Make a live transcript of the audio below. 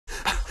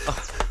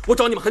我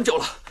找你们很久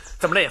了。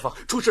怎么了，野风？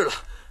出事了，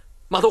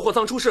码头货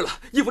仓出事了，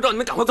义父让你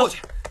们赶快过去。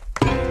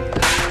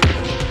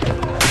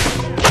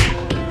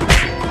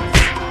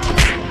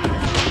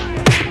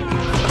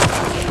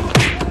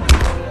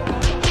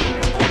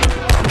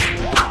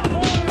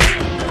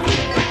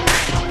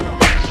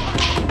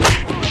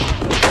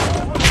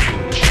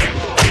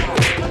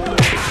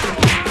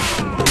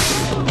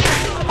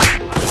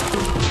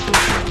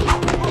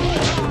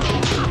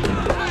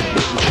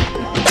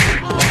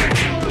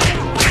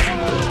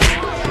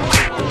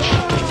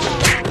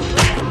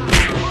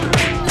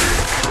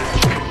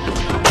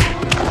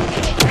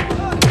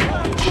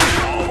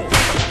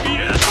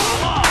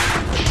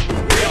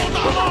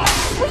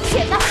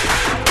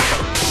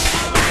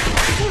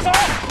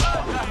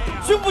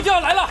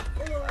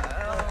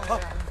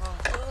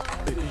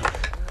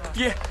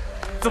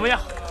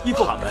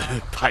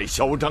太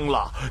嚣张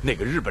了！那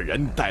个日本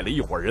人带了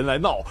一伙人来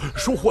闹，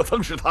说货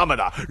仓是他们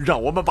的，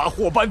让我们把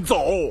货搬走。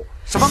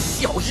什么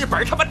小日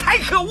本，他们太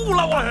可恶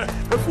了！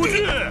我夫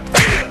人，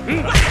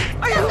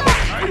哎呀，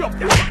哎呦，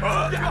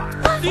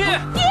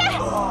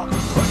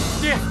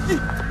爹，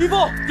义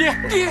父，爹，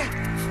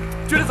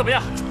觉得怎么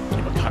样？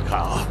你们看看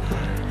啊，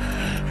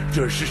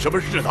这是什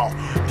么世道？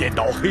颠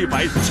倒黑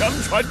白，强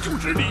权就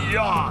是理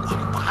呀！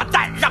王八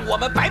蛋，让我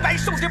们白白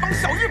受这帮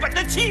小日本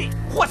的气！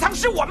货仓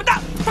是我们的，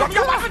我们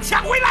要把它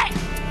抢回来！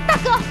大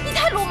哥，你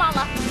太鲁莽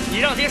了！你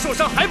让爹受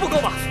伤还不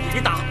够吗？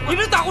你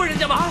能打过人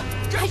家吗？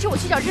还是我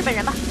去找日本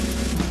人吧。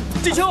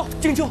静秋，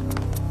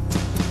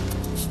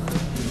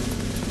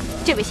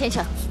这位先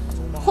生，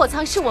货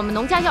仓是我们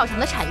农家药厂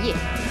的产业，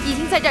已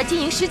经在这儿经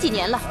营10几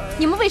年了。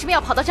你们为什么要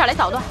跑到这儿来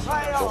捣乱？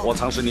说货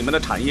仓是你们的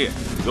产业，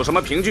有什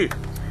么凭据、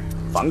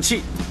房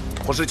契，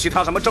或是其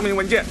他什么证明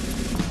文件？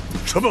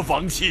什么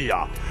房契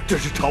呀？这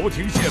是朝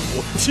廷县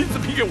府亲自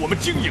批给我们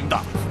经营的，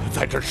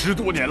在这10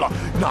多年了，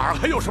哪儿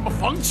还有什么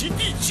房契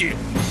地契？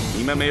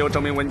你们没有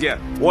证明文件，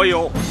我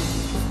有。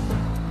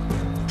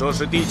这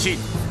是地契，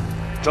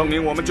证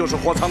明我们就是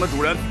货仓的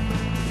主人。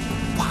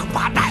王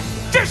八蛋，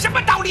这什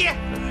么道理？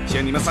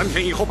限你们3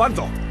天以后搬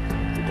走，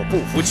如果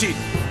不服气，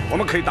我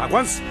们可以打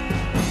官司，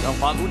让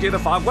法租界的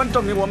法官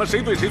证明我们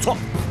谁对谁错。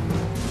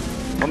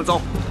我们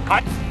走。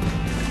哎，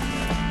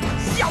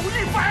小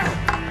日本，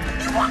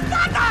你王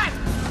八蛋！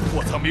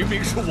货仓明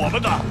明是我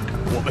们的，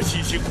我们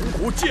辛辛苦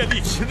苦建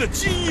立起的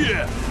基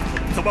业，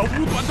怎么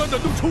无端端的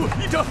弄出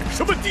一张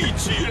什么地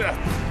契？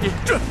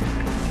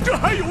这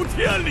还有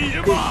天理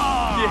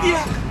吗？爹！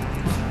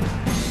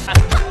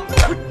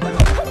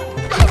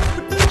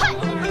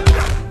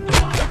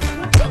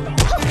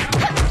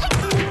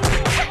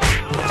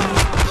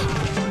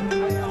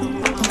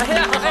哎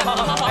呀，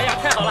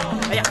太好了！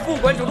哎呀，副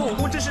馆主的武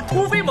功真是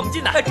突飞猛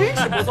进呐，真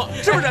是不错，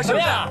是不是？是不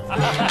是？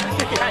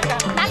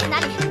哪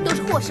里，都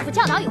是霍师傅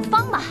教导有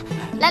方嘛！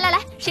来，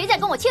谁在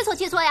跟我切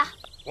磋呀？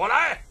我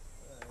来。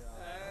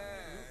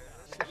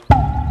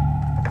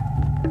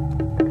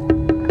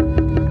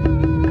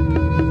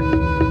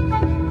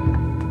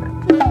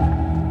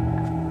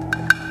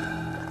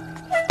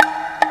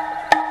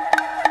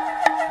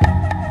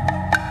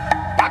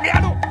打个牙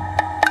路！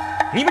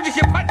你们这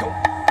些叛徒！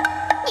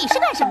你是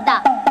干什么的？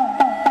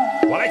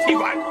我来踢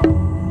馆。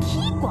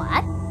踢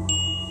馆？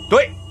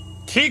对，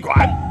踢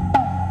馆。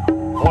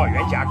霍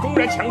元甲公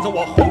然抢走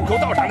我虹口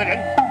道场的人，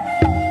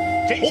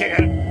这些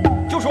人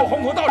就是我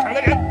虹口道场的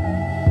人，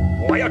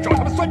我要找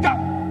他们算账。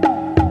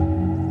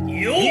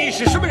你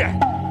是什么人？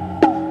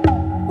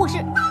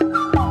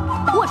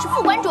我是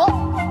副馆主。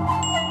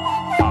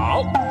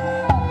好，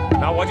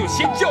那我就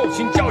先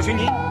教训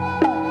你。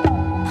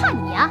看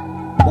你啊，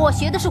我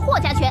学的是霍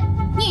家拳，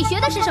你学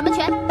的是什么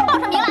拳？报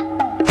上名来。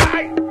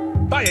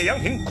大野洋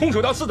平，空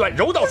手道4段，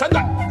柔道3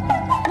段。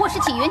我是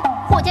启云，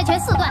霍家拳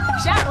4段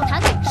，12路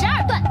弹腿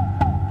12段。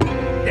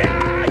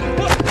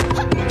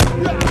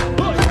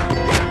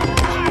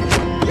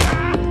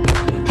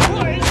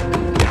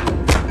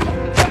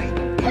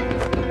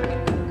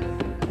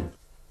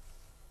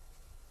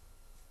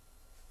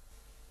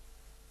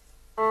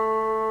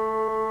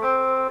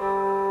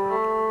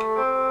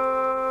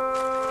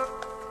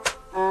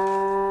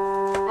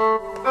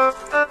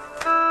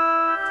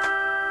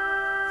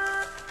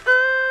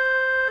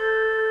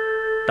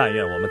但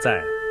愿我们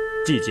在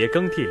季节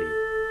更替里，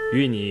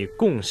与你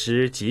共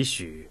识几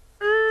许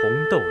红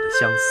豆的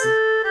相思。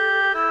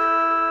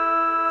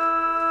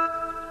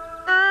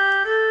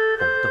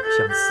红豆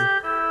相思。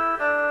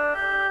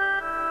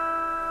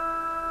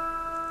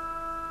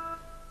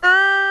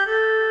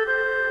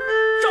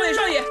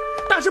少爷，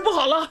大事不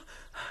好了！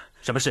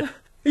什么事？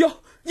有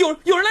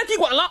人来踢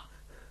馆了！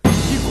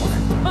踢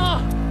馆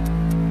啊！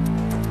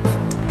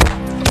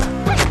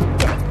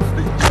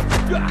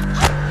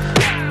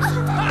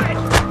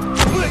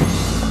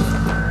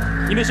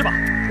你没事吧？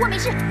我没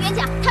事，元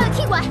甲，他要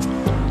踢馆。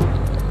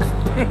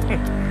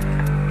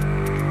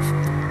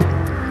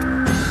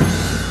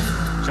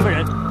什么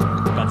人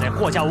敢在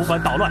霍家武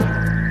馆捣乱？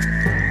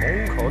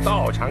虹口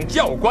道场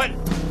教官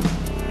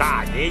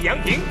大野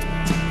洋平。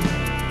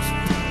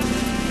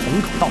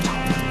虹口道场，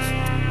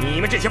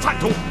你们这些叛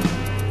徒，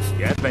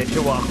原本是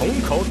我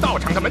虹口道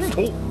场的门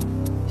徒，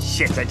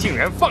现在竟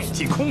然放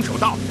弃空手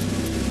道，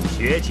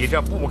学起这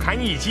不堪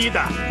一击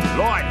的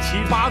乱七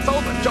八糟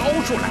的招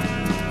数来。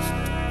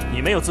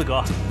你没有资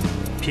格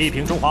批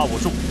评中华武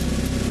术。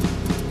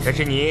这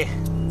是你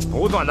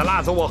不断的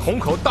拉走我虹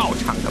口道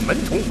场的门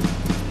徒，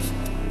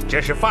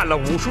这是犯了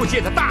武术界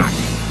的大忌，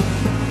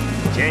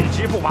简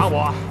直不把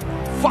我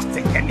放在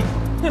眼里。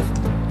哼，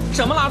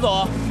什么拉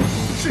走？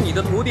是你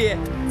的徒弟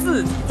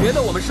自己觉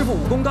得我们师傅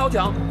武功高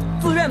强，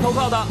自愿投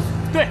靠的。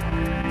对，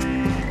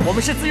我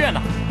们是自愿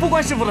的，不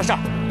关师傅的事。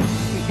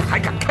你还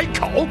敢开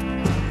口？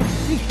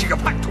你这个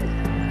叛徒！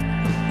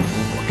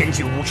如果根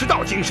据武士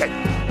道精神，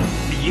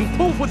理应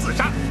剖腹自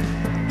杀。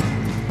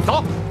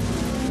走，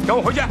跟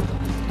我回去。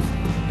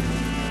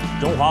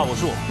中华武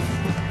术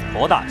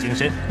博大精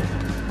深，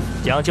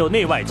讲究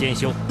内外兼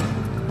修，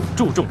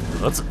注重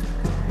德字。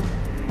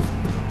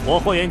我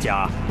霍元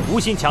甲无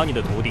心抢你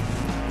的徒弟，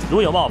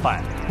如有冒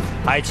犯，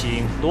还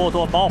请多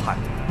多包涵。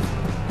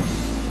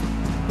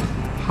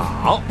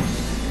好，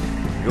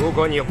如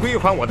果你归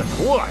还我的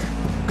徒儿，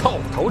叩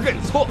头认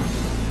错，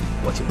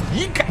我就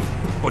一概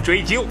不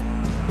追究。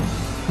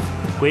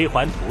归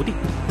还徒弟，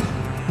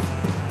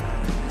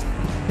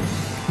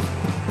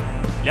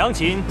良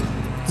禽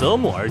择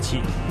木而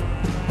栖。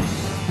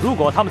如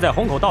果他们在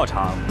虹口道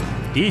场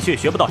的确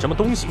学不到什么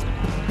东西，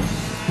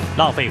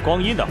浪费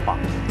光阴的话，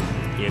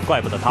也怪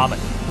不得他们。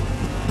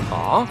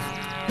啊？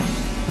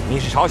你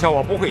是嘲笑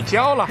我不会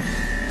教了，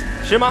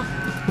是吗？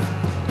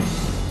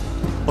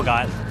不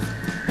敢。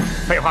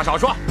废话少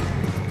说，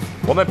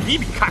我们比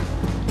比看，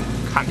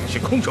看看是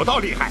空手道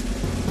厉害，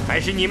还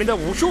是你们的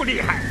武术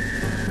厉害。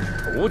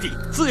徒弟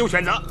自由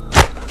选择。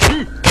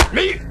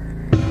你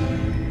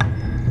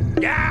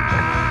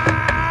呀！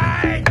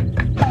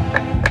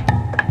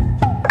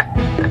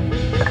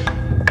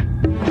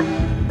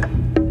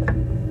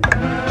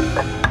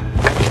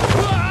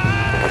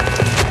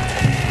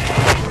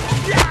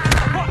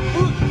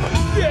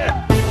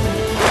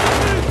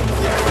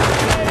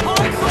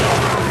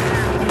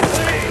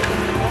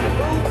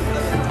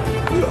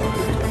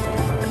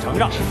承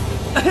让。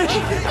别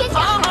抢！别抢！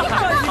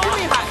你真厉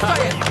害，少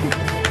爷。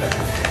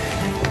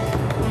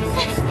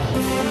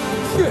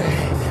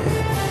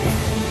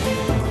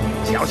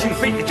侥幸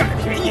被你占了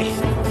便宜，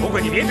不过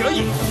你别得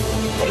意，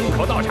虹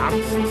口道场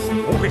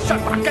不会善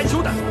罢甘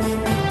休的。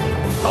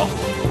走。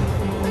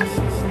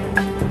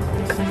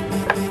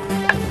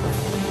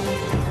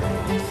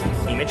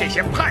你们这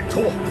些叛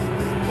徒，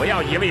不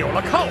要以为有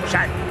了靠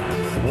山，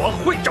我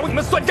会找你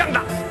们算账的。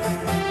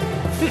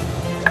哼，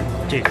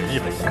这个日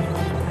本人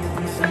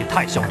也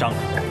太嚣张了，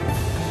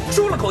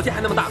输了口气还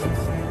那么大。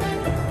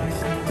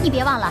你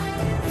别忘了，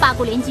八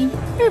国联军，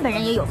日本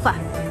人也有份儿。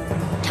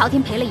朝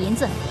廷赔了银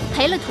子，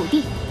赔了土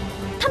地，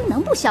他们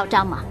能不嚣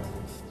张吗？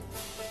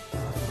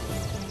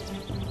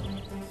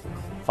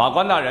法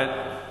官大人，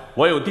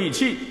我有地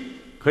契，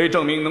可以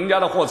证明农家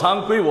的货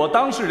仓归我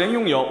当事人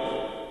拥有，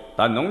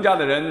但农家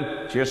的人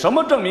却什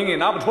么证明也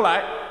拿不出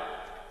来。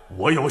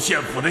我有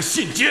县府的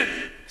信笺。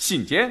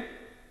信笺？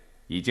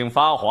已经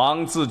发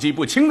黄、字迹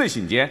不清的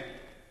信笺，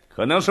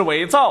可能是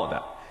伪造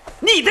的。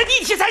你的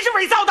地契才是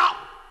伪造的，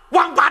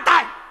王八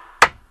蛋！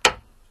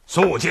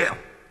肃静，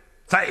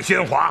再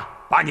喧哗，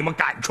把你们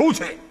赶出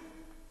去！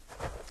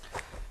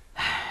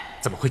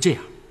怎么会这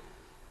样？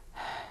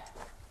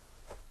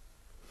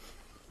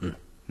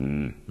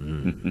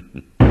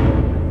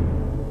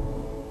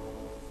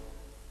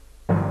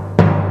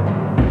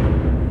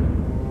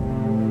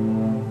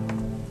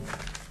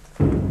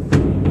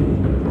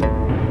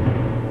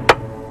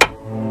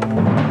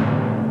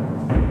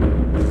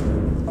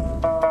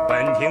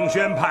本庭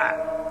宣判，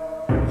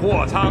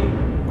货仓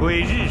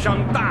归日商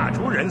大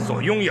竹人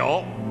所拥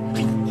有。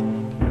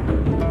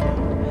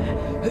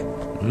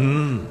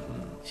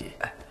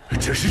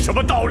这是什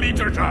么道理？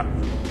这是？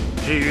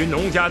至于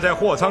农家在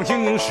货仓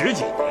经营10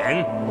几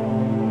年，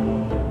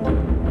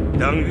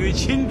等于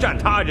侵占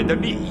他人的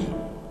利益，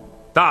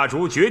大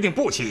竹决定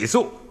不起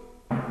诉。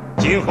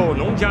今后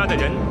农家的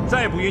人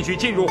再不允许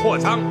进入货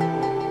仓，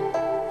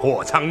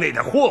货仓内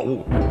的货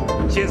物，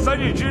限3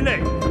日之内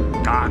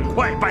赶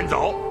快搬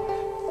走。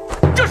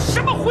这是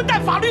什么混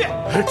蛋法律？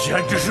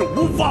简直是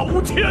无法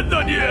无天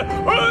呐！你，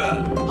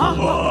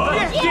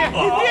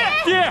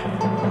爹，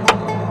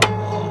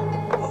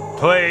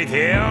退庭。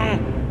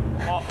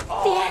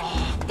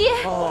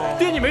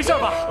爹，你没事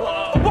吧？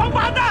王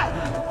八蛋！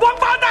王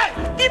八蛋！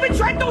你们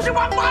全都是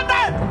王八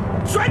蛋，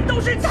全都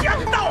是强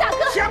盗！大哥，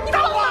强盗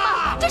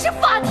啊！这是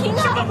法庭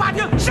啊！什么法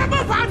庭？什么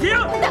法庭？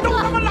都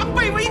他妈狼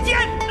狈为奸！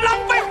狼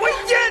狈为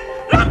奸！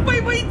狼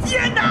狈为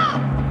奸呐！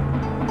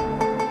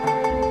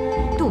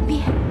渡边，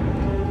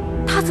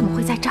他怎么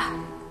会在这儿？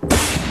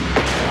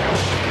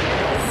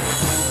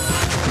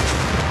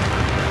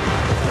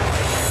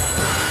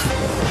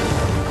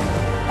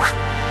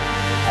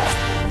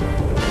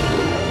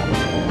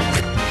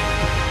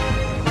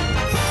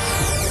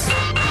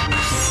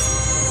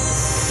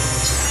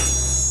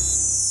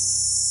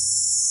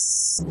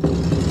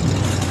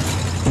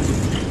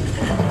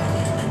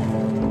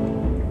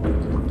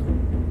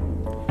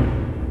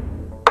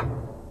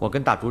我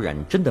跟大竹人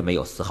真的没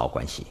有丝毫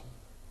关系，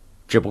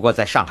只不过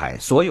在上海，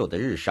所有的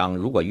日商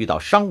如果遇到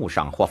商务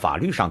上或法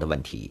律上的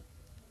问题，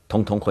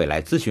通通会来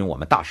咨询我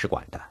们大使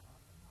馆的。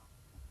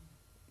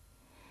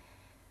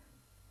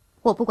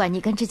我不管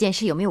你跟这件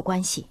事有没有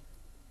关系，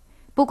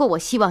不过我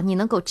希望你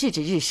能够制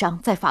止日商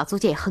在法租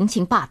界横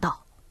行霸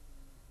道。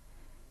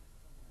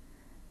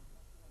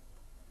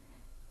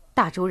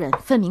大主人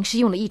分明是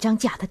用了一张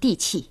假的地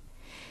契，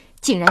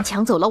竟然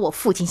抢走了我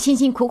父亲辛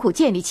辛苦苦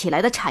建立起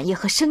来的产业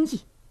和生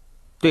意。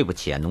对不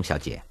起啊，农小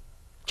姐，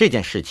这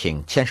件事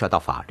情牵涉到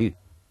法律，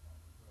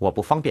我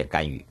不方便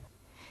干预。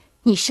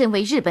你身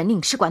为日本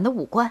领事馆的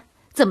武官，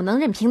怎么能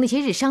任凭那些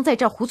日商在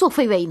这儿胡作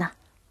非为呢？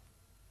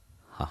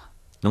啊，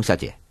农小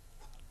姐，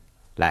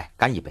来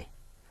干一杯。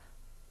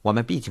我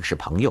们毕竟是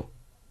朋友，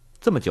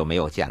这么久没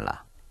有见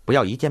了，不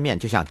要一见面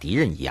就像敌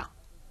人一样。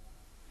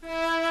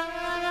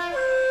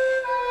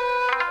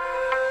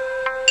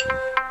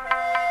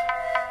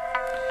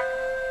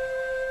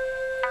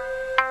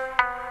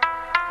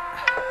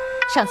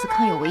上次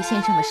康有为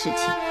先生的事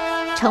情，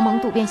承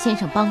蒙渡边先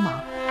生帮忙，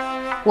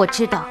我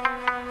知道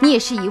你也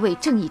是一位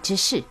正义之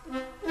士。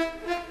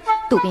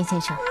渡边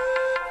先生，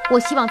我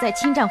希望在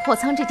侵占货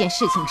仓这件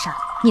事情上，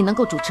你能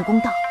够主持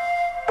公道。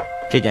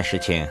这件事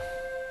情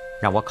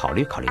让我考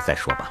虑考虑再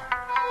说吧。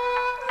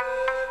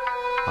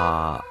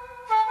哦，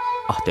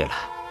对了，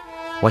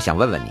我想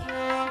问问你，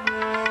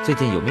最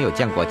近有没有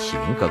见过启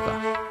云哥哥？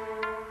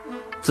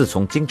自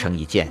从京城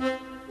一见，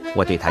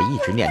我对他一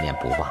直念念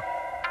不忘。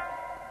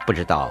不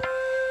知道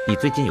你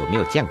最近有没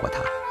有见过他？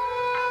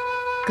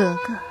格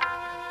格，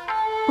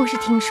不是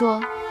听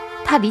说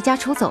他离家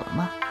出走了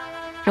吗？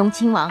荣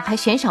亲王还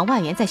悬赏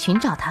万元在寻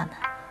找他呢。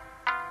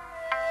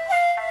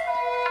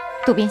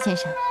渡边先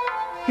生，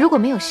如果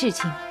没有事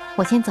情，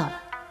我先走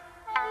了。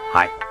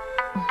嗨。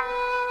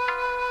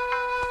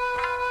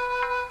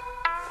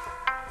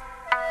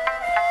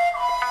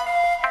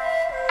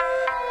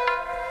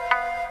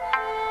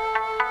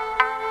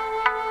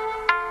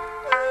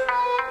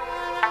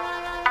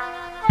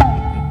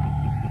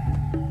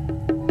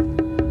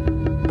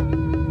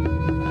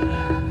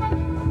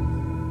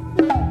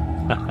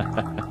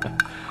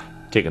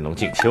这个农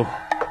静秋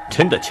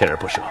真的锲而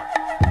不舍，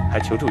还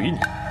求助于你。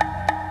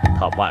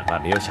他万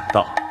万没有想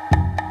到，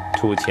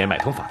出钱买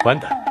通法官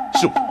的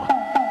是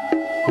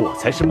我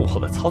才是幕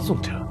后的操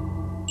纵者。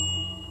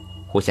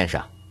胡先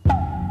生，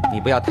你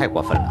不要太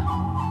过分了。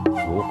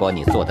如果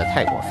你做得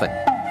太过分，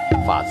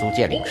法租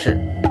界领事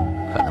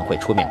可能会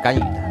出面干预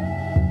的。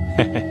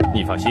嘿嘿，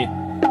你放心，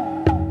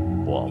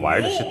我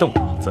玩的是动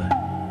脑子，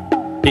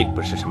并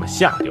不是什么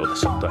下流的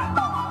手段。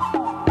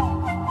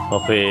我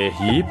会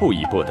一步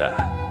一步的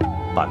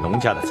把农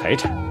家的财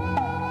产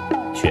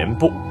全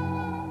部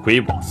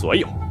归我所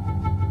有。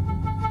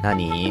那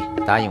你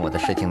答应我的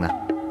事情呢？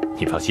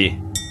你放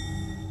心，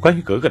关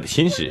于格格的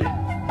亲事，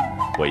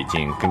我已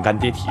经跟干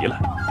爹提了，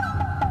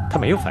他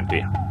没有反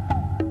对啊。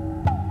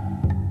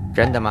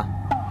真的吗？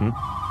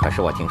可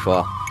是我听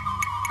说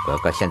格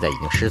格现在已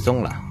经失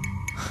踪了。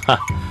哈，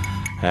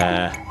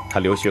他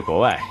留学国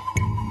外，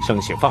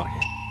生性放任，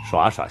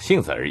耍耍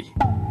性子而已。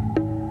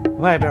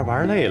外边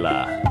玩累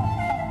了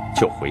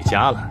就回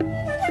家了。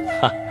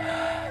哈，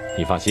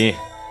你放心，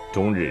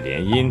中日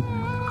联姻，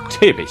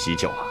这杯喜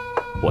酒啊，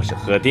我是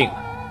喝定了。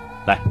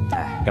来，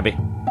干杯！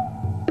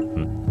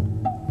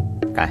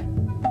干！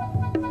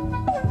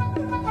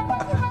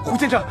胡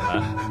先生，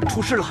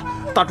出事了！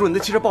大主人的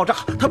汽车爆炸，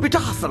他被炸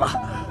死了。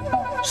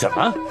什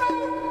么？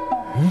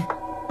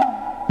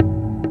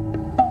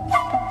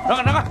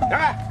让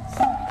开！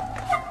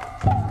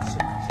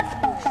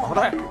好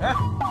的，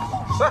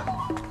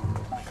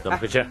怎么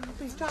回事？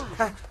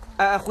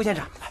胡先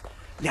生，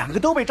两个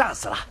都被炸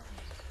死了。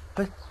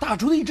大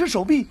竹的一只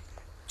手臂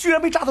居然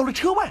被炸到了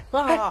车外，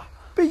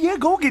被野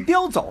狗给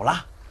叼走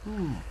了。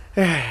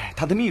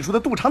他的秘书的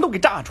肚肠都给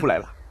炸出来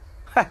了。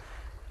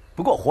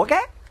不过活该，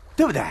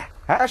对不对？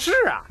是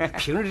啊，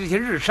平日这些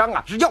日商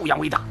啊是耀扬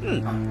为大。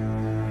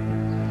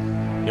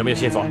有没有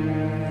线索？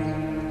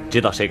知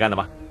道谁干的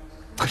吗？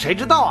谁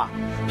知道啊？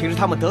平时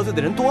他们得罪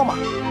的人多嘛，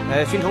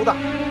寻仇的、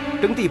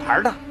争地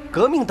盘的、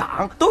革命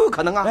党都有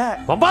可能啊。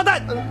王八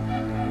蛋！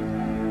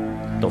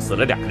都死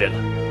了2个人了，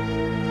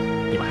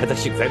你们还在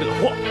幸灾乐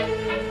祸？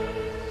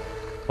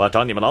我要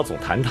找你们老总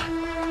谈谈，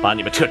把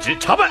你们撤职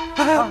查办。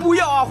不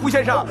要啊，胡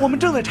先生，我们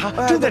正在查，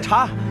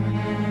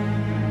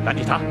赶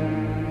紧查！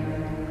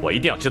我一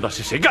定要知道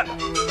是谁干的。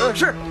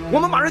是，我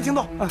们马上行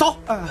动，走。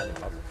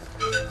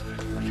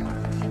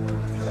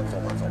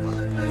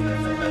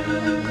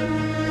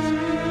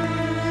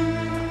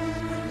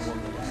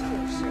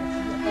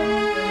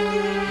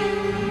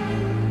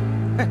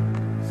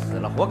死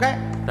了活该。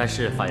但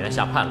是法院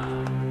下判了，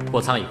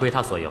货仓已归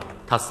他所有，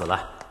他死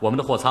了，我们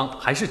的货仓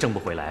还是挣不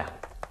回来啊。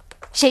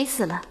谁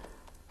死了？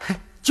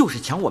就是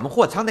抢我们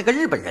货仓那个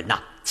日本人呐，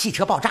汽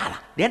车爆炸了，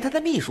连他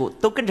的秘书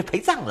都跟着陪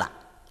葬了。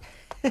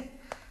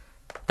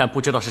但不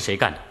知道是谁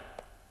干的，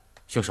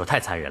凶手太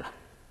残忍了。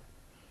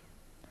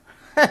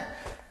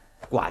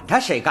管他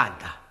谁干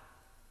的，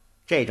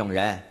这种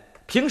人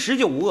平时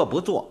就无恶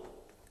不作，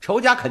仇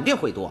家肯定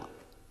会多。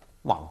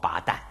王八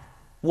蛋，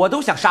我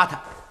都想杀他。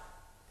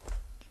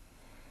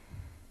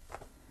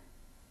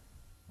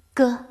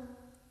哥，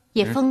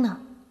野风呢？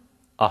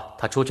哦，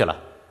他出去了，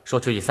说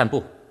出去散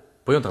步，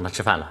不用等他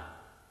吃饭了。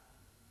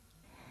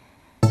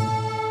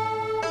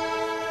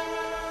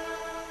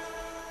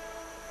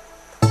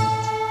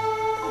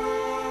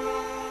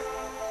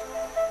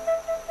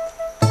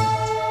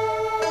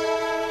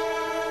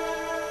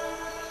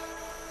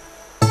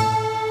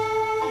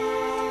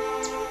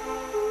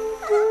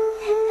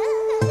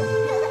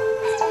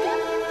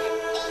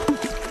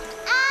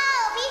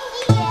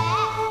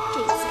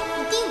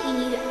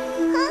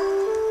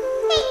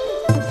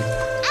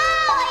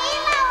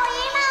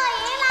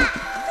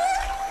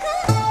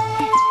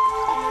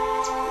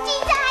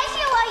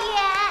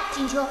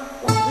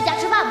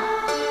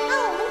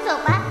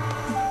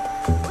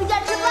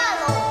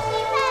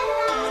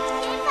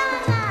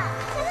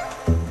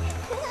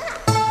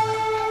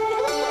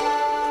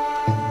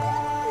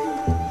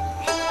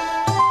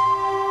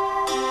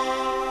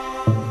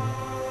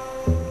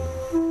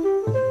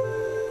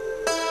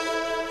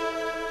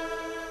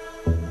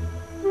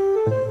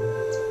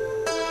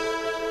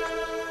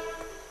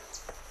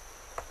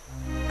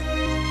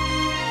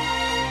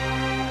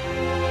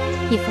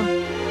叶枫，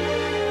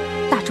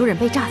大主人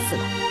被炸死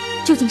了，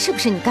究竟是不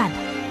是你干的？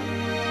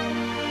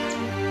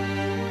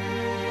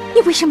你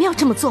为什么要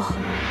这么做？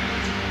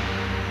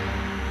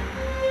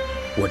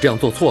我这样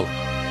做错了吗？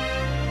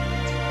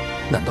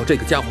难道这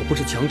个家伙不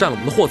是强占了我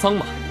们的货仓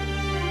吗？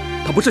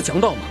他不是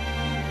强盗吗？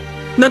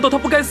难道他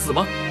不该死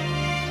吗？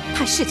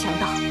他是强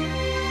盗，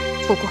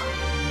不过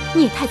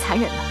你也太残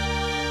忍了，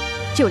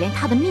就连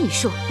他的秘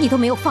书你都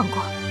没有放过。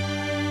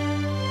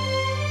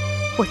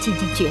我渐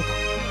渐觉得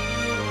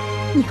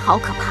你好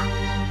可怕。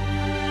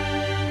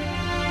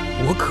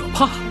我可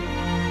怕？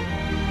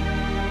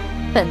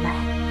本来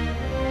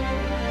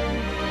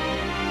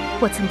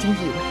我曾经以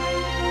为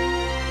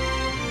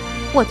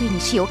我对你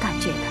是有感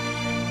觉的，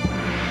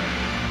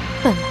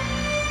本来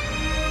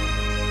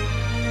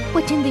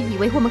我真的以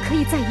为我们可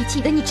以在一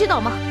起的，你知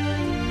道吗？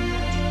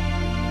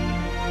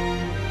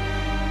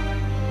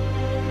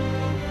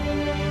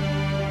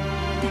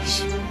但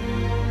是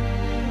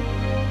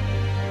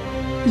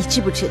你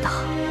知不知道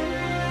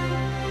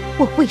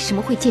我为什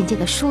么会渐渐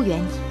的疏远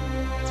你？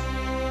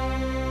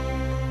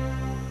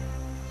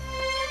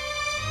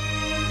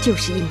就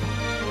是因为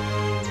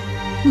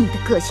你的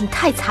个性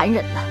太残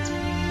忍了。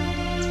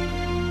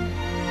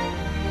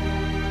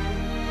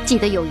记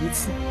得有一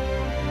次，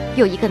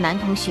有一个男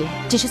同学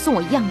只是送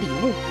我一样礼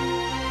物，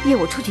约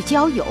我出去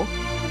郊游，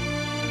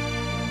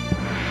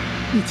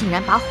你竟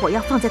然把火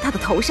药放在他的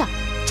头上，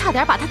差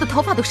点把他的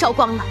头发都烧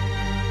光了。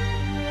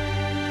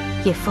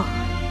叶枫，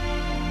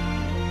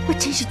我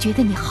真是觉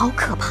得你好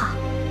可怕，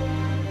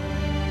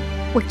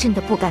我真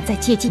的不敢再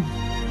接近你。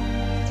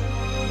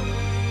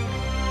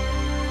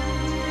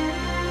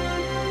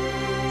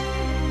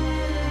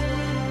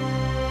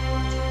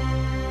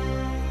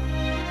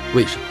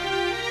为什么？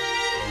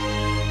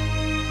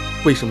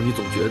为什么你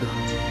总觉得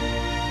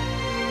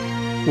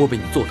我为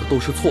你做的都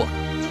是错的？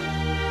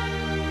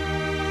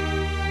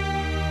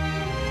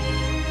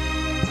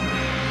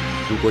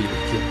如果有一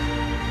天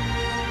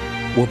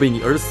我为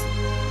你而死，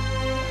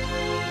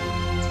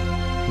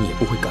你也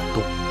不会感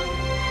动，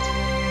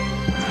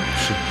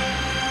是吗？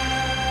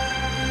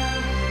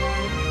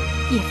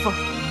叶枫，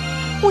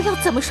我要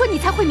怎么说你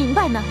才会明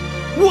白呢？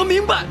我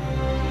明白，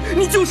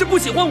你就是不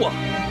喜欢我，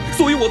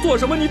所以我做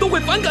什么你都会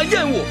反感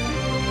厌恶。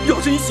要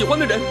是你喜欢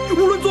的人，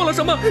无论做了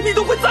什么，你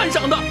都会赞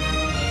赏的。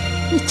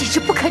你真是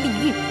不可理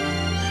喻。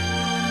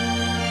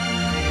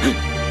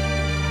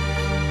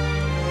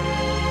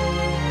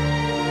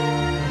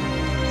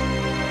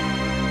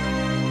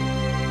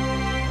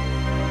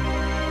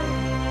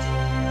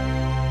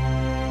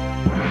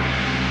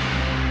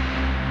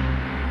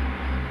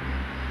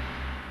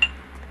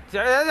起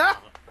来！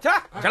起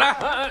来！起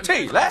来！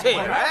起来！起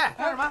来！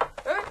干什么？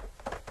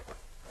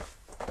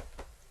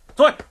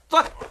坐下，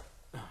坐下。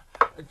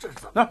这是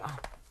怎么了？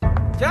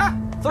起来，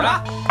坐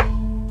下。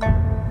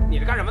你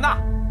这干什么呢？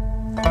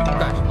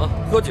干什么？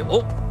喝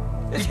酒。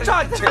你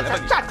站起来吧，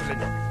你站起来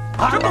你！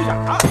真不想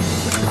啊！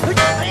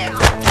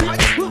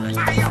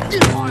哎呀！站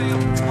住！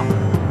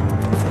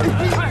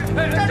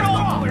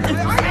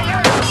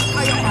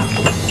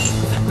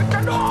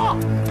站住！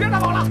别打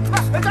跑了！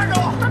站住！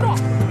站住！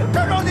站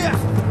住你！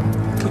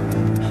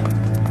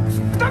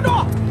站住！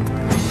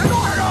站住！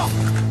站住！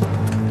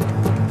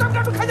站不站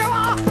住？开枪了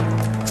啊！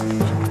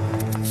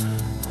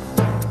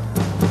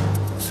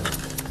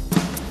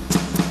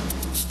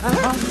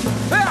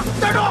哎呀！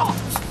站住！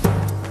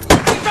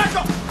站住！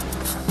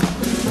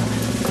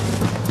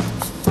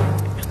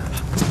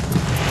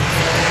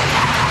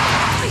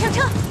快上车！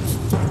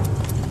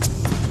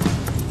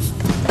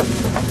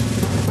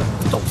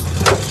走！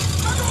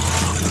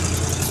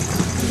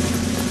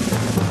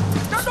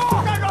站住！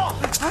站住！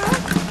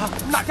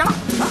哪去了？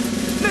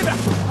那边。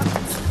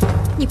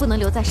你不能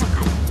留在上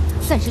海，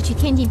暂时去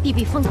天津避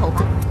避风头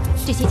吧。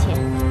这些钱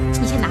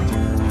你先拿着。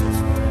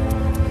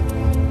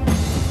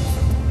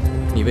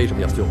你为什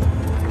么要救我？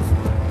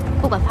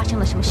不管发生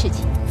了什么事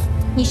情，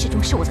你始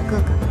终是我的哥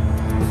哥。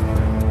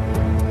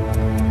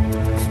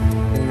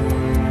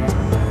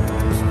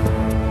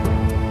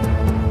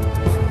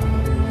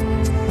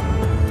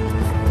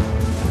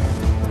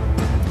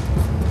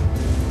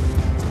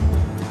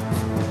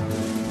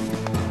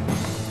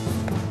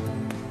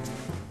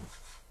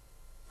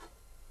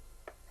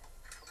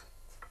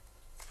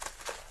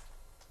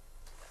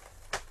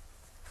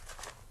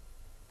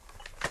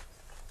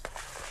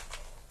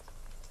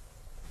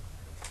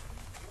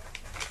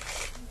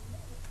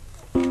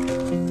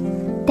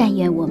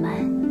愿我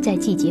们在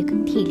季节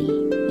更替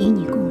里与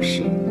你共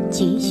事，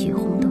几许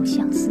红豆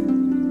相思。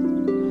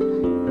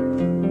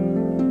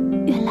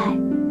原来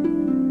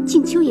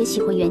静秋也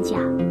喜欢元甲。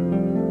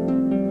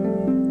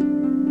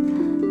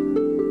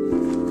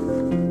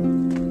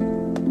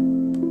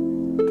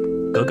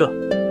格格，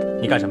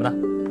你干什么呢？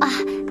啊，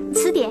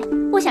词典，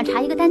我想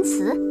查一个单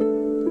词。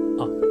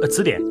哦，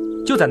词典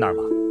就在那儿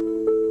吗？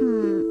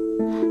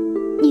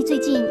你最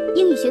近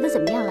英语学得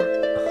怎么样了？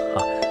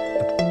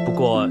不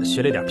过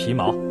学了点皮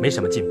毛，没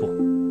什么进步。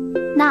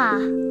那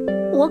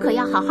我可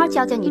要好好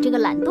教教你这个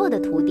懒惰的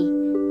徒弟。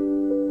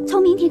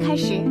从明天开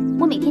始，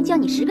我每天教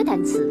你10个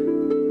单词。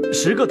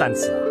10个单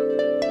词啊？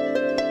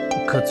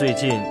可最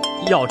近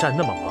要战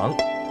那么忙，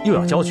又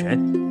要交拳，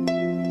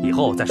以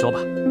后再说吧。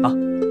啊？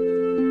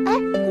哎，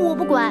我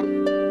不管，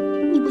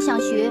你不想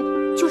学，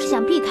就是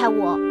想避开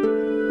我。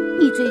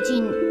你最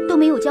近都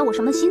没有教我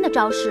什么新的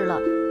招式了，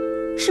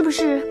是不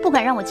是不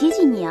敢让我接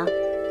近你啊？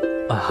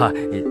啊，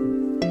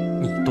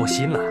你多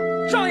心了。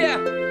少爷，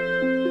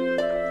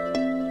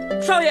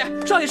少爷，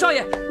少爷，少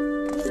爷，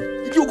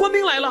有官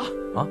兵来了！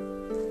啊，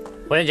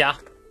霍元甲，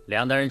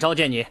梁大人召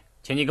见你，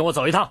请你跟我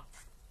走一趟。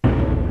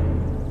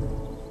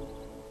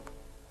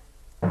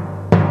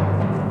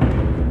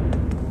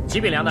启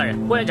禀梁大人，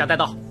霍元甲带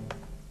到。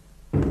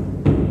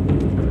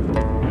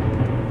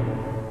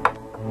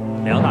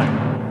梁大人，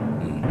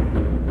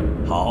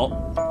好，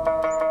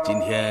今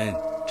天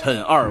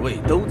趁2位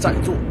都在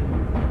座，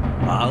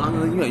把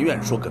恩恩怨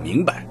怨说个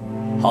明白，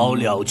好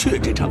了却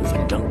这场纷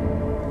争。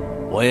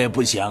我也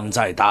不想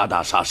再打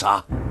打杀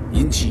杀，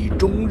引起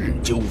中日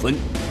纠纷。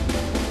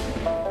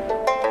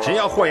只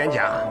要霍元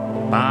甲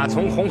把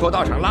从虹口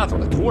道场拉走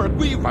的徒儿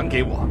归还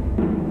给我，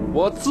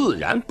我自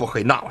然不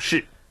会闹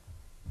事。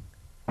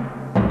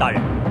大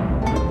人，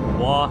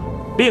我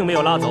并没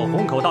有拉走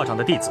虹口道场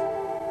的弟子，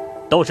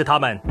都是他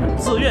们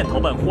自愿投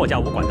奔霍家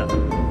武馆的。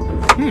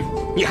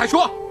你还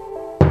说，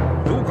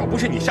如果不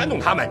是你煽动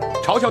他们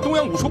嘲笑东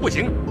洋武术不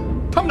行，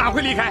他们哪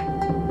会离开？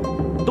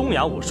东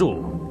洋武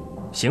术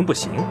行不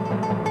行，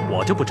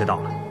我就不知道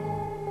了。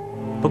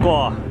不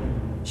过，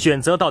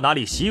选择到哪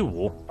里习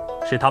武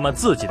是他们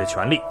自己的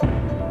权利，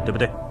对不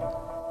对？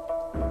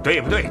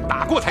对不对？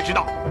打过才知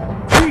道。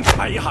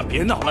哎呀，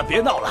别闹了，别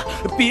闹了，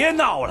别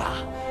闹了！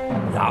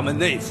衙门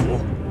内府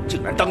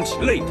竟然当起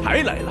擂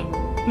台来了。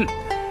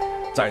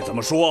再怎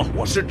么说，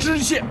我是知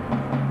县，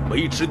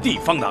维持地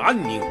方的安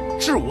宁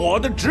是我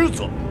的职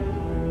责。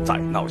再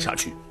闹下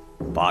去，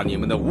把你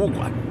们的武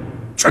馆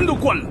全都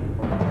关了，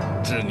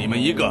治你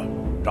们一个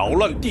扰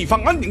乱地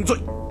方安宁罪。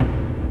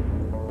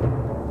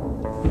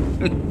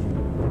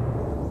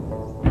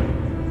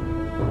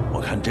我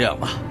看这样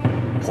吧，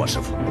霍师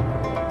傅，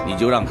你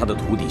就让他的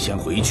徒弟先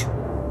回去，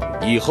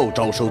以后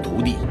招收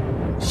徒弟，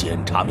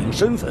先查明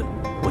身份，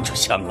不就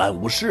相安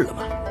无事了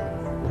吗？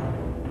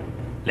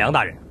梁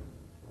大人，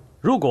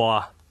如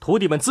果徒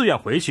弟们自愿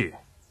回去，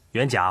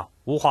元甲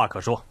无话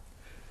可说。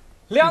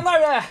梁大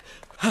人，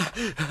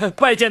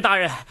拜见大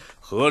人。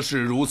何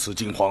事如此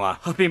惊慌啊？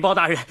禀报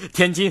大人，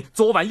天津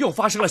昨晚又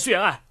发生了血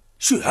案。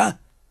血案？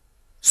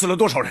死了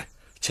多少人？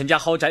全家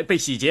豪宅被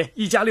洗劫，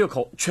一家6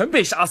口全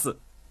被杀死，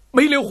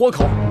没留活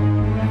口。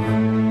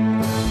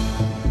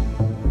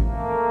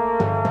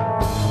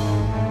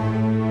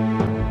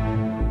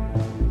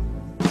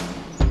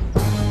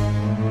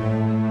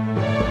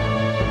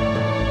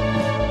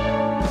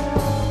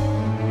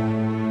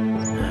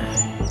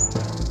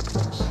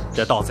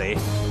这盗贼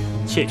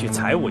窃取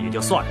财物也就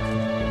算了，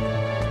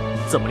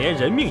怎么连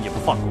人命也不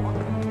放过？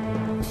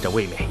这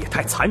未免也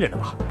太残忍了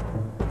吧！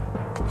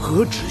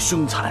何止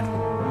凶残，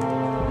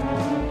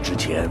之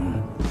前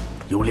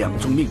有2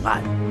宗命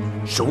案，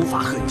手法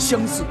很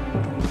相似，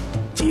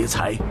劫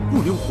财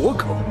不留活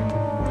口。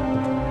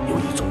有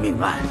1宗命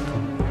案，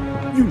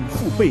孕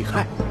妇被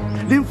害，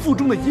连腹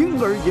中的婴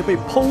儿也被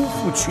剖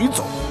腹取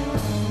走。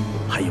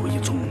还有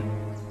1宗，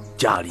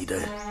家里的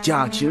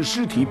家禽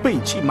尸体被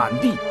弃满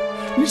地，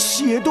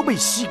血都被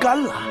吸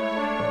干了。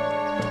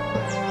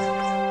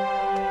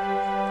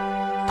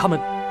他们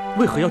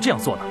为何要这样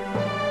做呢？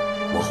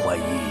我怀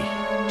疑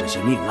这些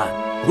命案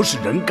不是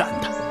人干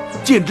的，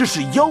简直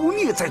是妖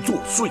孽在作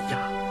祟呀！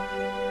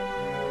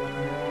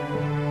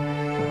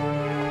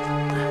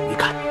你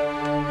看，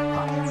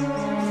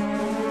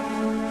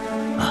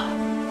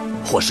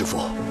霍师傅，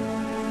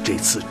这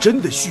次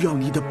真的需要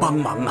你的帮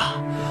忙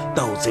啊！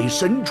盗贼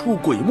神出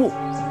鬼没，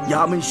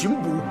衙门巡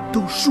捕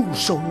都束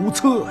手无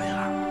策呀。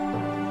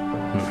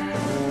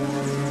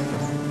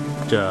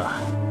这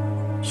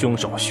凶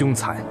手凶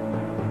残，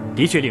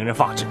的确令人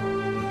发指。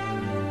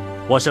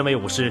我身为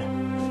武师，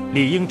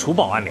理应除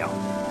暴安良。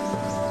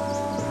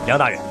梁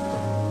大人，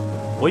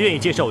我愿意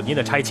接受您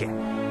的差遣，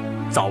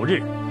早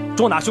日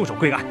捉拿凶手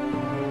归案。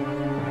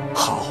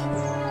好。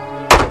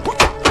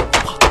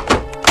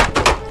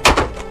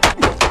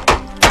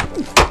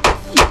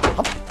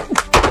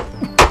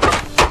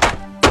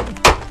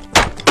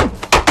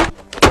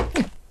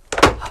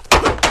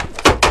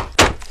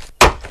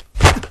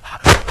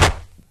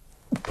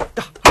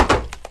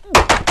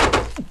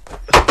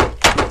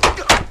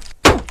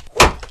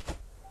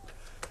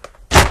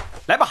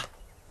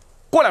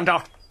我2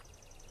招。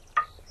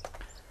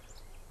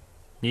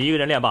你一个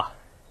人练吧。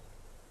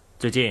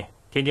最近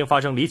天津发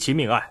生离奇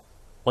命案，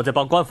我在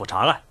帮官府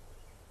查案。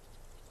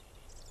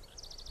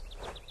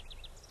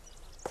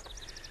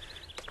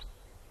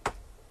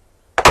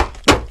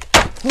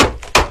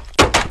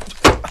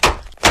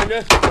认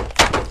真。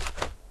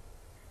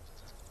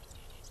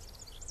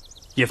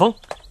叶枫，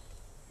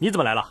你怎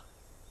么来了？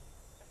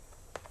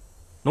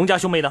农家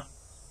兄妹呢？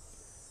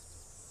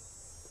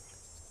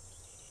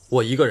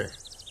我一个人。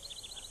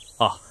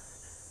啊，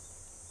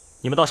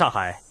你们到上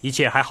海一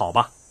切还好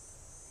吧？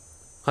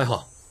还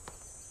好。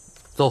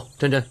走，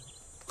真真，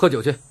喝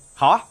酒去。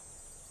好啊。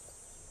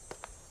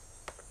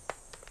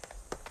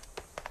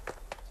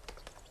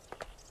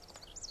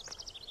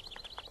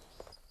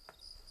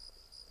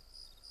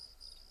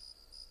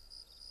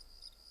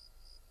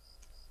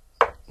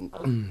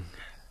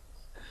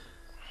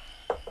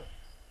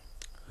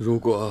如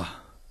果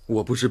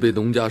我不是被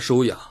农家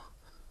收养，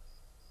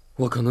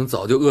我可能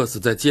早就饿死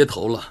在街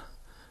头了。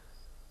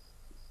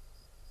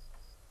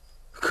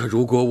可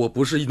如果我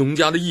不是农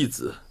家的义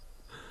子，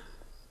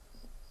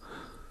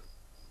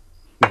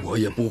我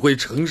也不会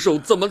承受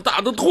这么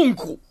大的痛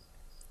苦。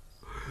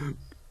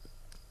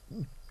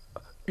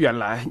原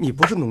来你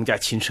不是农家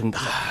亲生的，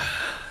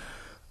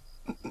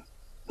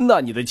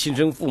那你的亲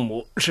生父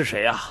母是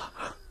谁啊？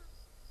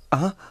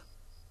啊？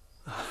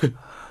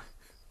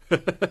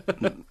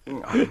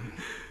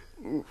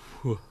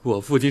我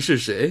父亲是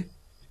谁？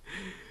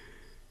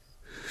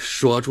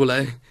说出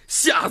来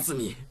吓死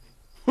你！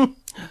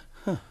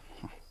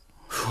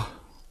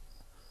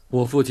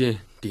我父亲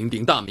鼎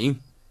鼎大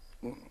名，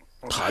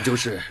他就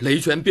是雷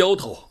拳镖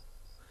头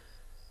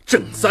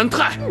郑三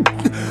泰。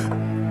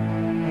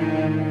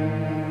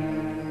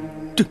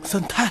郑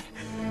三泰？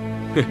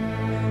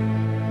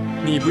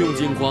你不用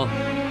惊慌，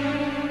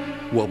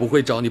我不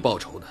会找你报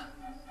仇的。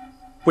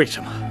为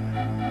什么？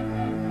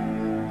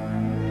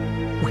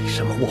为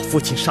什么我父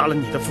亲杀了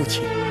你的父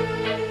亲？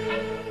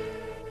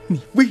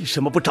你为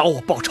什么不找我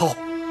报仇？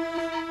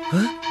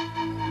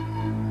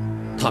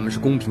他们是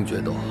公平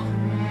决斗，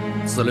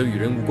死了与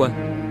人无关，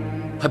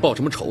还报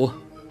什么仇啊？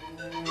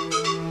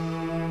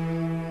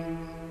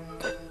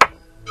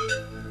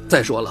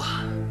再说了，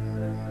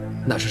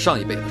那是上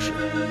一辈的事，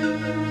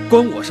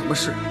关我什么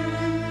事？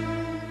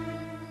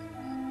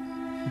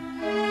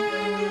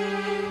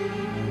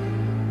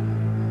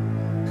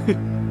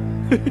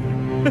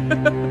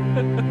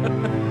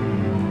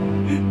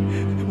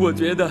我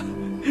觉得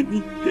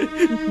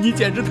你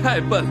简直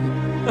太笨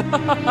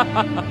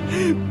了，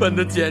笨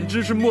的简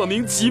直是莫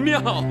名其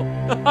妙。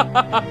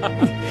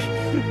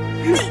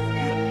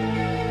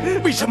你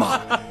为什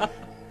么？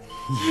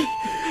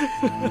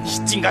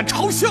你竟敢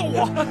嘲笑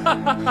我！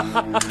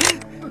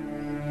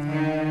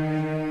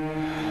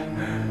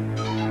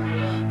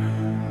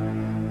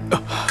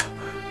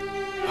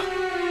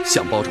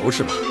想报仇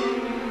是吧？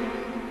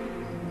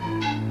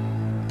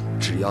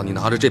只要你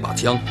拿着这把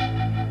枪，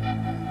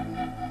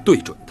对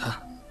准他，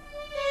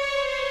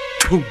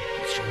砰一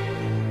声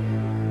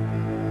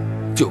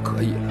就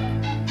可以了。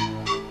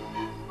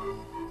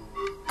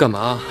干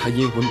嘛还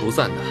阴魂不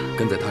散的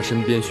跟在他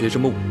身边学什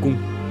么武功？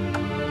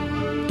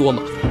多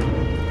麻烦！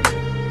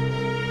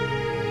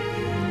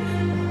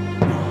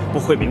不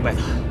会明白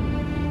的。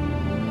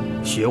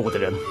学武的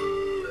人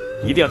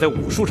一定要在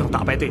武术上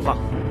打败对方，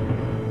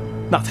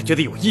那才觉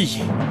得有意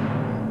义，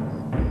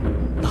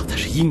那才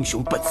是英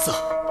雄本色。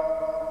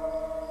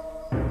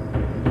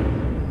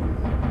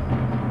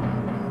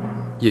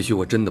也许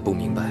我真的不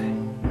明白，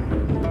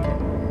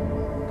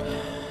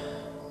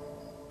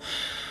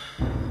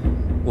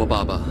我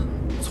爸爸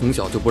从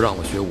小就不让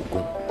我学武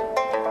功，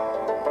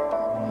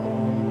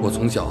我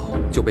从小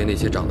就被那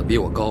些长得比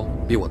我高、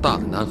比我大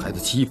的男孩子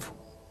欺负。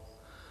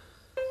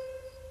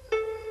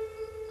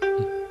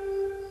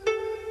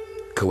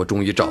可我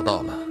终于找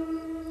到了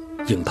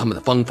赢他们的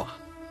方法。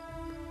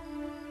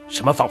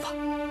什么方法？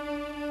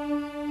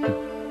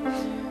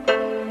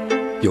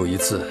有一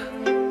次，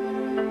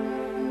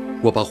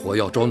我把火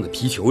药装在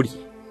皮球里，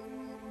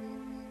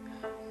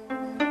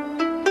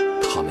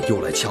他们又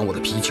来抢我的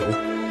皮球，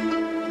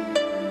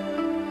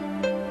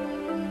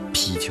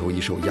皮球一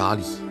受压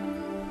力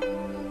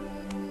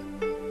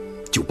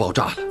就爆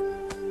炸了，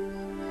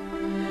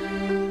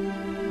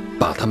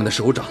把他们的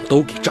手掌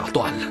都给炸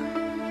断了。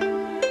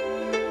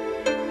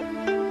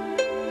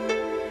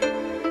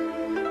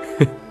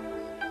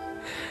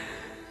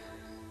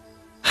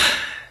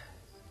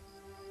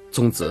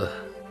从此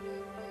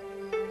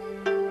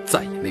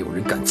再也没有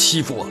人敢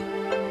欺负我了。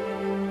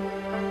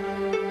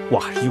我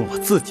还是用我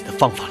自己的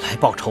方法来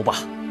报仇吧。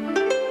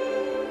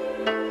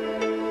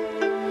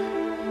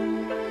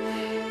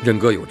人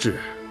各有志，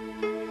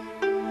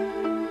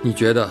你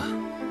觉得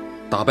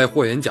打败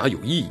霍元甲有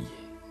意义？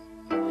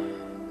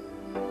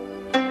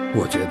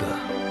我觉得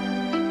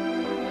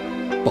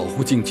保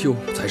护静秋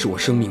才是我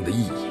生命的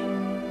意义。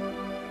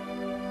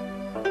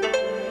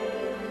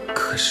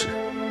可是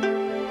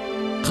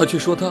他却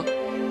说他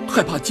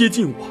害怕接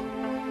近我，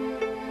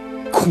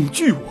恐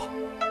惧我。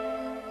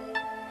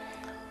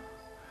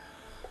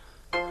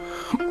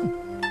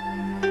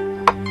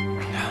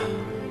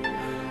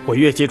我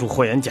越接触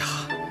霍元甲，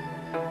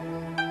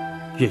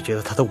越觉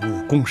得他的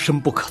武功深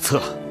不可测，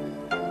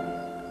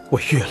我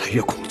越来越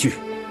恐惧。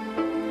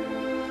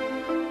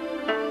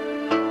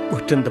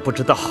我真的不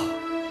知道，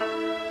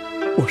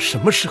我什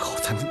么时候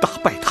才能打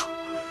败他。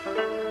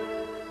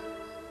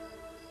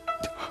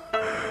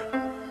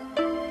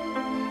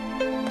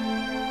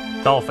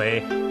盗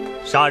匪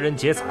杀人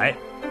劫财，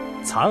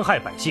残害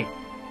百姓，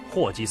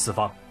祸及四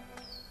方。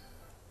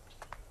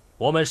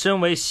我们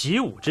身为习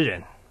武之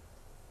人，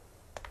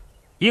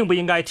应不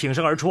应该挺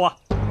身而出啊？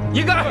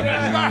应该。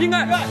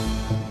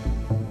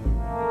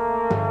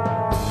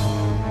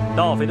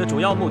盗匪的主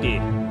要目的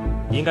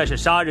应该是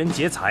杀人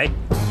劫财，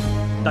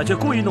但却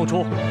故意弄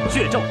出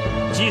血咒、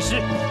击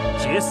尸、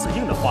劫死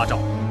婴的花招。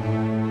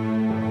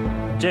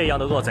这样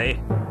的恶贼，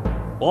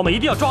我们一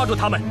定要抓住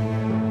他们，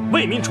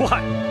为民除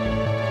害。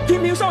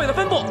听凭少爷的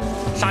吩咐，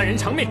杀人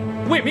偿命，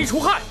为民除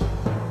害，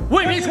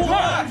为民除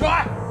害。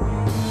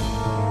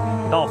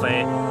盗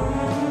匪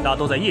大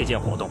都在夜间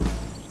活动，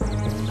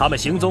他们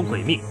行踪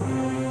诡秘，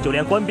就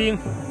连官兵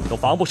都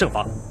防不胜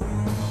防。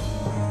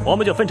我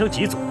们就分成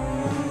几组，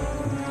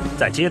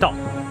在街道、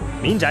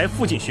民宅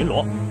附近巡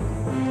逻，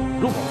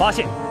如果发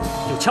现，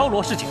就敲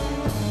锣示警，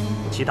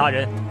其他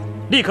人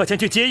立刻前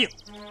去接应。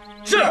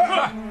是。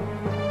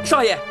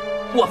少爷，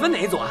我分哪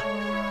一组啊？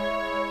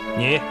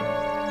你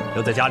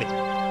留在家里。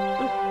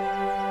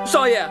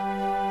少爷，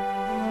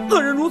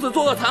恶人如此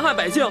作恶，残害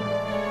百姓，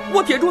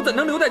我铁柱怎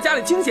能留在家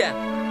里清闲？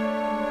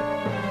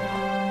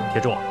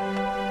铁柱，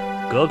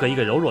格格一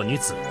个柔弱女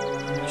子，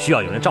需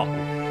要有人照顾。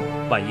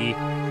万一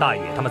大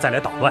爷他们再来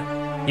捣乱，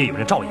也有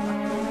人照应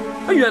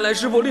了。原来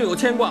师傅另有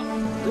牵挂，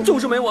就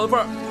是没我的份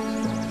儿。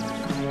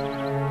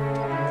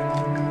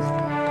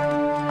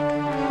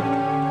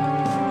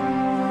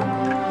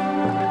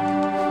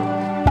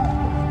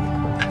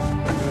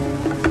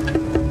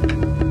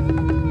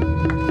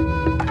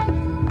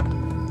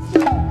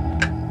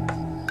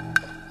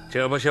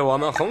这不是我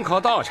们虹口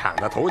道场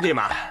的徒弟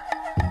吗？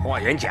霍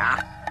元甲，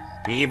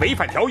你违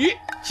反条约，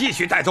继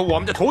续带走我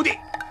们的徒弟。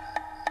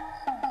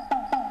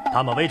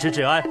他们维持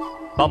治安，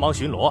帮忙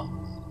巡逻，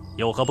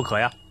有何不可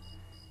呀？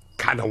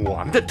看到我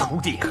们的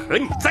徒弟和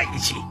你在一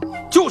起，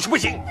就是不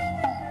行。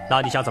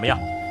那你想怎么样？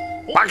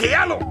巴克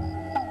亚鲁，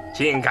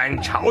竟敢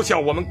嘲笑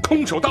我们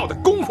空手道的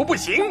功夫不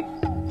行？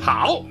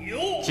好，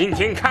今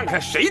天看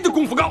看谁的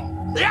功夫高。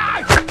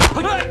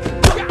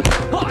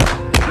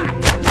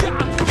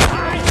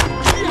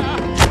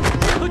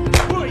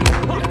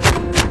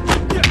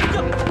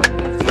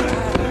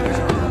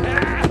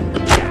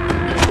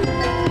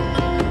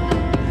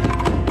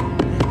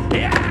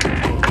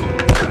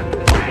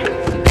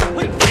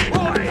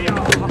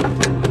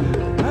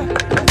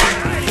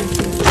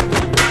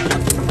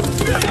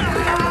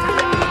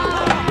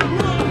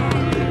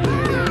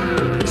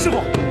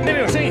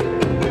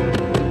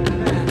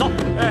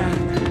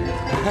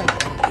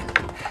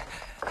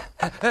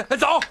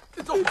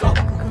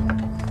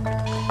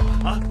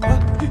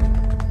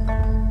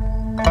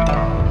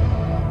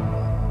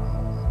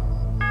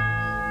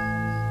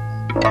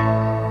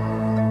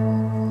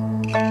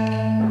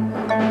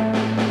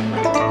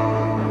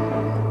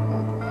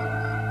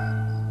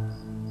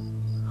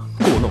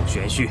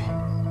玄虚，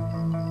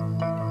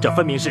这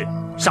分明是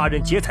杀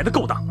人劫财的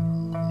勾当。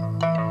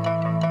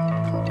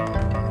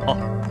哦，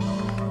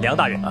梁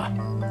大人啊，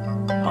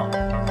好，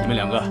你们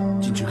两个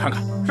进去看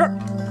看。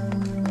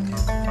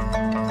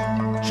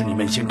是你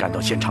们先赶到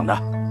现场的？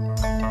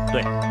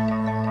对，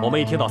我们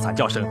一听到惨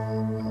叫声，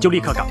就立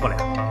刻赶过来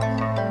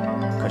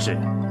了。可是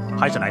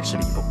还是来迟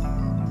了一步。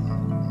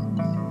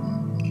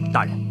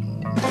大人，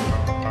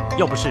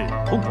要不是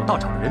虹口道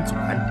场的人阻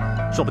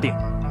拦，说不定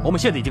我们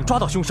现在已经抓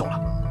到凶手了。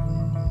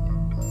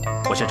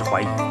我甚至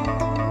怀疑，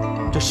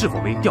这是否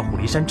为调虎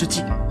离山之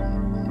计，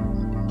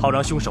好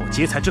让凶手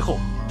劫财之后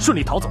顺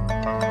利逃走？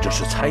这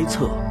是猜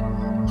测，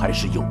还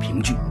是有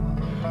凭据？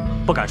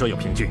不敢说有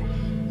凭据，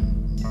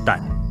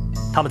但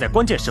他们在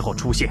关键时候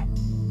出现，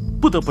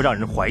不得不让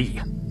人怀疑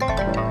啊。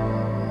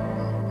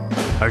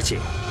而且，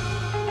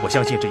我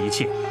相信这一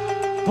切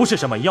不是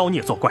什么妖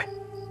孽作怪，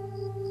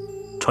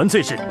纯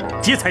粹是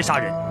劫财杀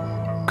人。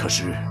可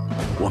是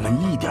我们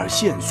一点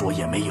线索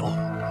也没有，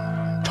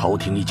朝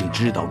廷已经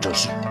知道这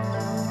事。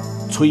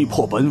催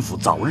迫本府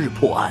早日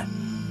破案，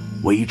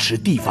维持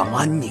地方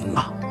安宁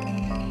啊！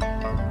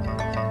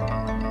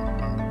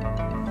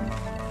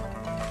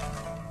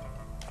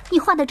你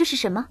画的这是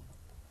什么？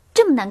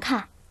这么难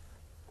看？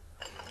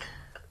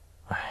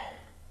唉，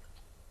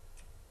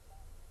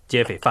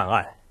劫匪犯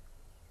案，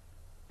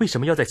为什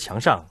么要在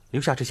墙上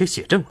留下这些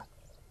血证呢？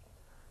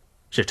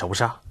是仇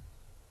杀？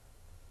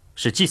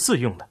是祭祀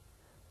用的？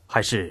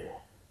还是……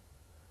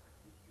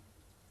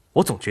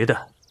我总觉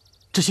得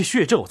这些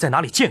血咒在哪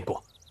里见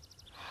过。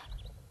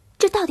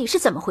这到底是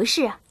怎么回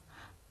事啊？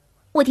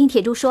我听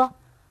铁柱说，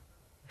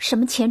什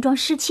么钱庄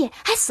失窃，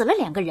还死了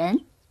2个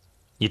人。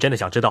你真的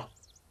想知道？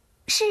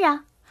是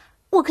啊，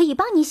我可以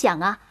帮你想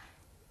啊，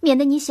免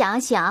得你想啊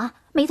想，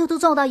眉头都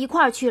皱到一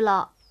块儿去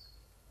了。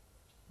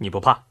你不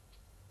怕？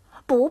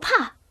不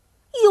怕，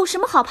有什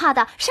么好怕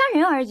的？杀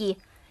人而已，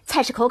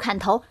菜市口砍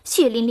头，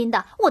血淋淋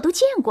的，我都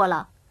见过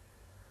了。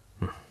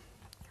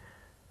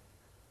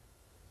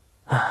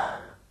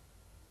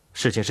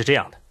事情是这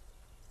样的，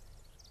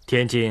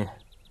天津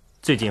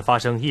最近发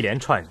生一连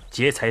串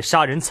劫财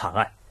杀人惨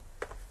案，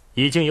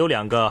已经有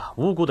2个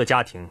无辜的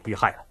家庭遇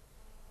害了，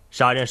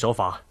杀人手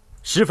法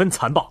十分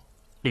残暴，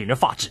令人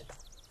发指。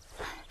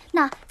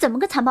那怎么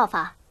个残暴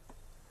法？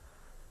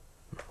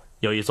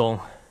有一宗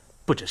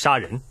不止杀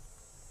人，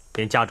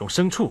连家中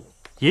牲畜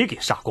也给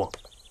杀光，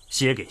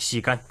血给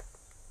吸干，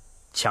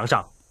墙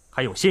上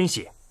还用鲜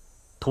血，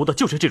涂的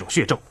就是这种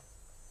血咒。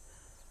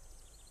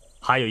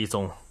还有一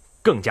宗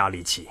更加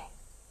离奇，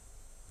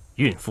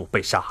孕妇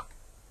被杀，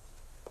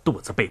肚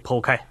子被剖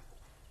开，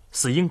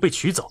死婴被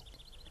取走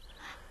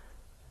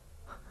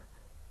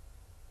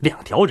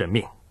，2条人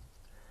命，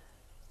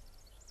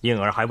婴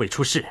儿还未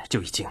出世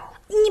就已经……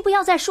你不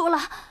要再说了，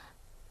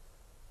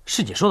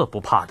是你说的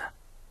不怕的。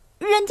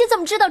人家怎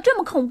么知道这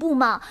么恐怖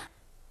吗？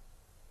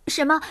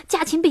什么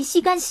家禽被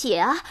吸干血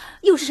啊，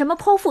又是什么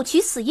剖腹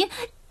取死婴，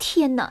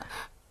天哪！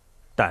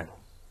但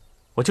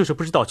我就是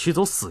不知道取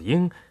走死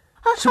婴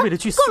是为了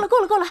去死。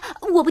够了，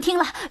我不听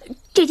了，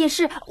这件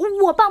事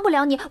我帮不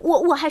了你，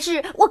我还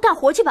是干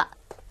活去吧。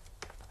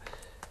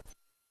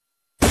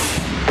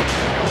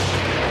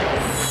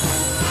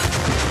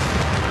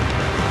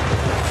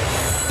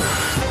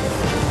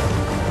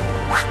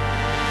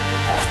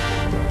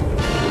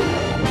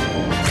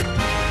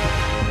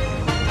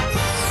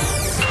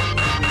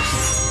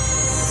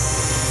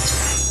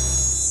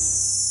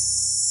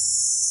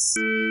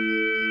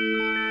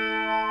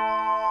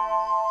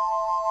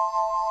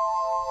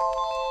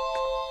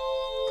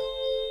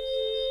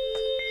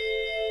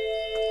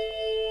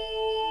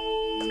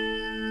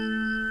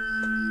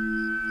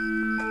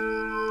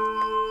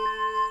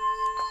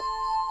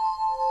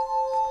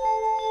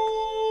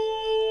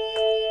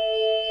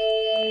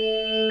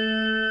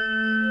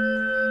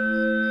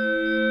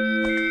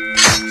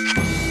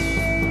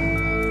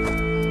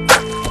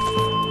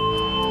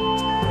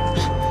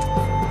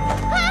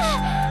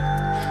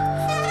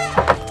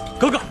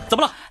哥哥，怎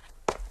么了？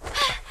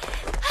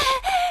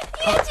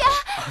冤家，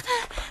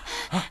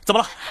怎么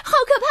了？好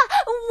可怕！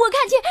我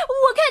看见。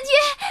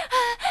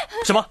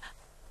什么？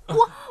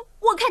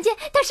我看见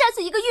他杀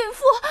死一个孕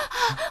妇，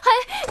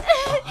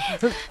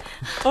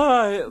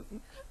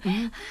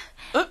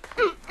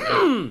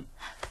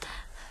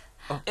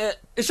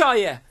还……少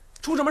爷，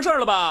出什么事儿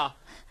了吧？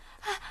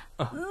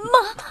梦，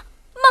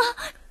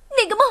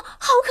那个梦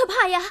好可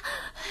怕呀！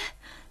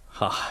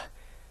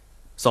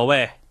所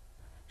谓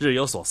日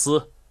有所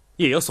思，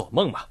夜有所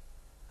梦嘛。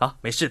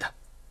没事的，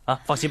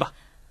放心吧。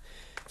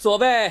所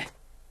谓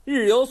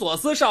日有所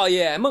思，少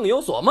爷，梦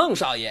有所梦，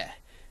少爷，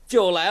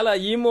就来了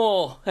一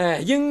幕，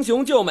英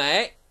雄救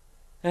美，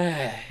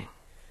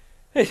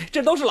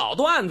这都是老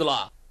段子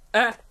了。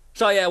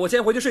少爷，我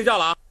先回去睡觉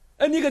了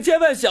啊。你可千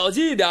万小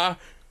心一点，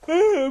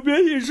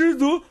别引失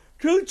足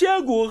成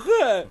千古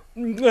恨。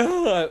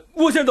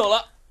我先走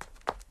了。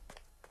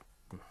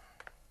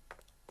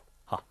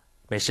好，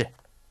没事，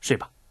睡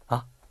吧。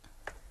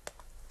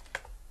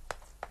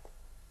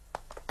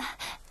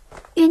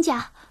冤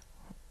家，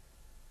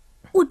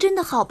我真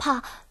的好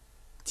怕，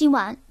今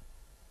晚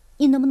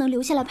你能不能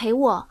留下来陪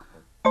我？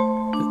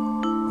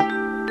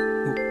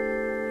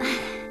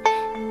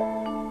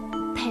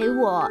陪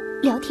我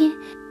聊天，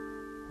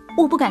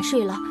我不敢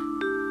睡了，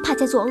怕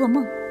再做噩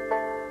梦。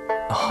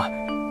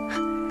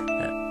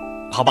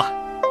好吧，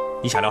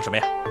你想聊什么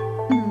呀？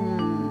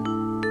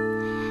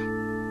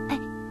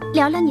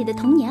聊聊你的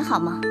童年好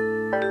吗？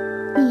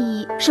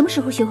你什么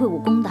时候学会武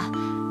功的？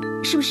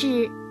是不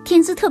是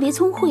天资特别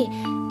聪慧，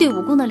对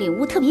武功的领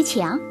悟特别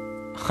强？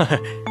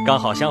刚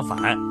好相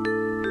反，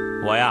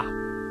我呀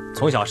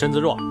从小身子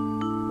弱，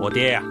我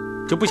爹呀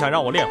就不想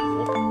让我练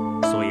武，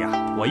所以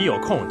我一有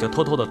空就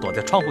偷偷的躲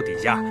在窗户底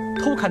下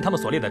偷看他们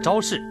所练的招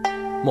式，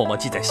默默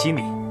记在心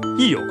里，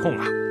一有空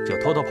就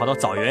偷偷跑到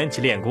枣园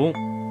去练功。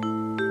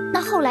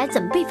那后来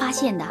怎么被发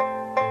现的？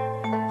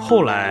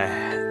后来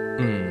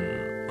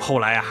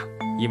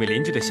因为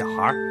邻居的小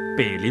孩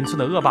被邻村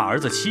的恶霸儿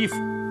子欺负，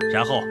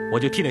然后我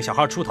就替那小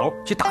孩出头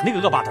去打那个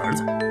恶霸的儿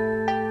子。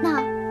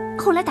那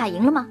后来打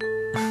赢了吗？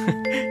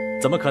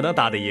怎么可能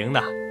打得赢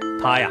呢？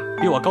他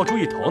比我高出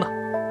一头呢。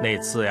那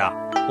次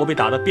我被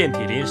打得遍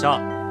体鳞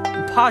伤，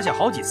趴下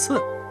好几次，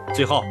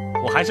最后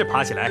我还是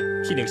爬起来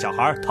替那个小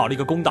孩讨了一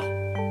个公道。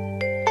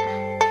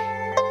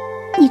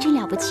你真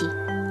了不起。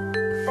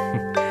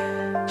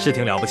是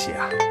挺了不起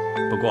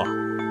不过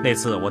那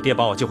次我爹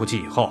把我救回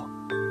去以后，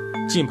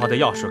浸泡在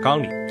药水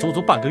缸里足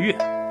足半个月，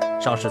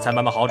伤势才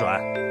慢慢好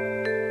转。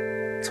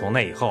从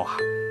那以后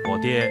我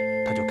爹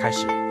他就开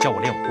始教我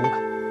练武功了，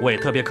我也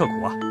特别刻苦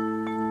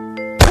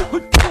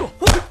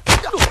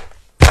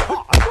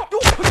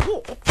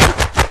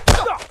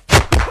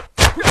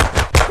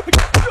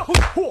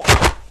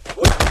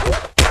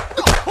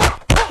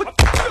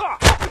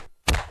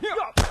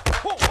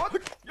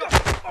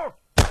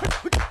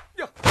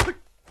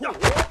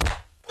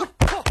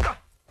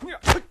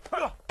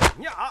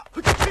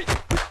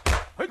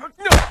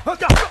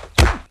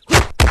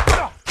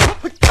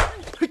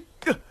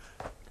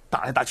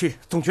打来打去，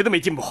总觉得没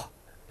进步。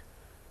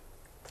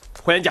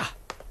霍元甲，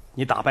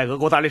你打败俄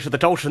国大力士的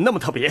招式那么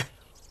特别，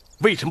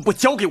为什么不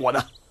教给我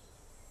呢？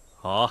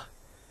好，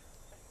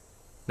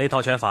那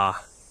套拳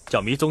法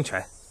叫迷踪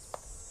拳，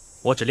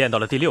我只练到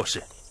了第6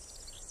式。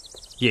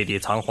叶底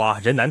藏花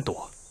人难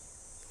躲，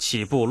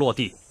起步落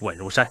地稳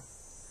如山。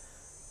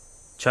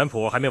拳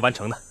谱还没完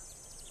成呢。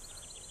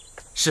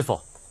师傅，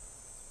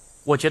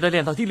我觉得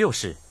练到第6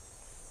式，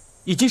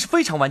已经是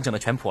非常完整的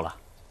拳谱了。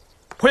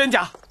霍元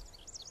甲，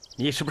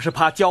你是不是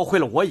怕教会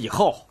了我以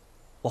后，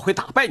我会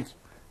打败你？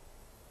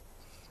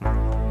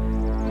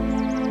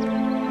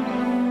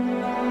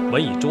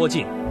文以拙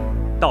进，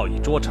道以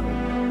拙成。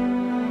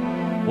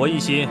我一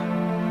心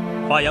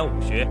发扬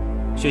武学，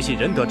学习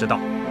仁德之道。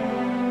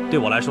对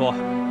我来说，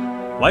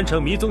完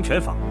成迷踪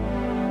拳法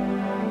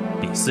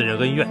比私人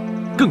恩怨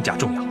更加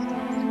重要。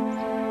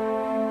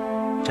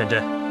陈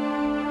真，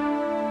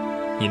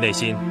你内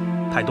心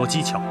太多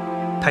技巧，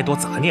太多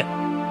杂念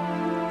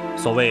了。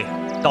所谓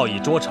道以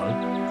拙成，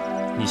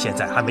你现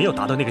在还没有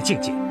达到那个境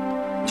界。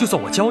就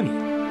算我教你，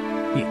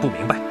你也不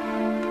明白。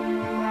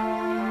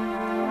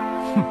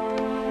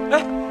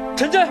哎，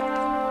陈真，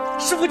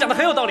师傅讲的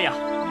很有道理啊！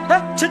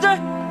哎，陈真，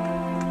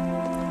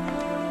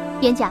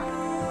元甲，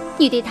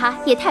你对他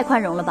也太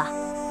宽容了吧？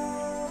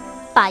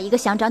把一个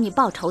想找你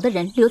报仇的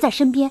人留在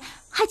身边，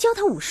还教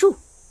他武术，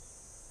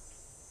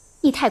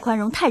你太宽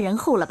容、太仁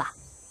厚了吧？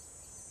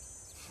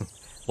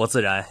我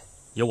自然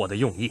有我的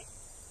用意。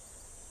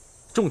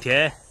种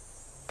田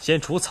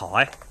先除草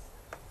埃，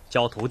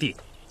教徒弟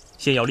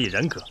先要立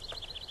人格。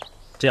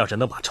这要是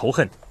能把仇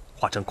恨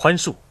化成宽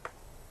恕，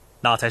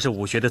那才是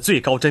武学的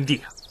最高真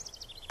谛啊！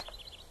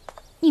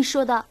你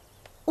说的，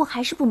我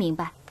还是不明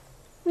白。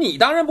你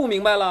当然不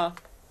明白了。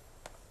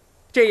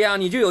这样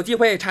你就有机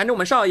会缠着我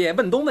们少爷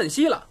问东问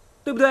西了，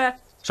对不对？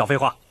少废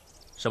话，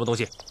什么东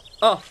西？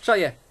哦，少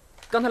爷，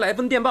刚才来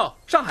封电报，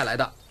上海来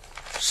的。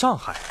上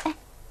海？哎，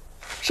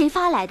谁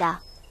发来的？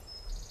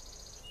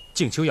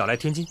静秋要来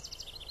天津。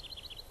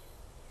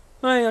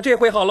哎呀，这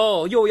回好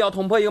喽，又要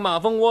捅破一个马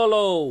蜂窝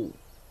喽。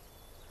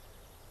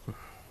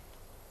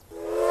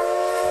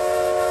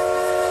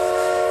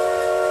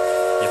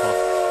叶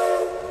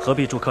枫，何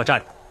必住客栈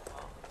呢？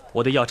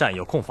我的药站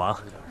有空房，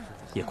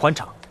也宽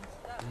敞。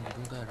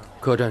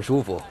客栈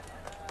舒服。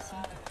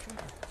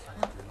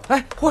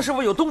哎，霍师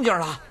傅有动静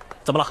了！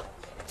怎么了？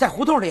在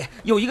胡同里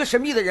有一个神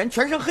秘的人，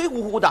全身黑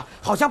乎乎的，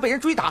好像被人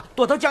追打，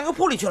躲到酱油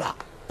铺里去了。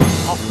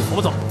好，我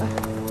们走。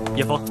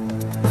叶枫，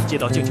接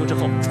到静秋之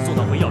后，送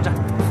到回药站，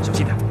小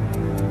心点。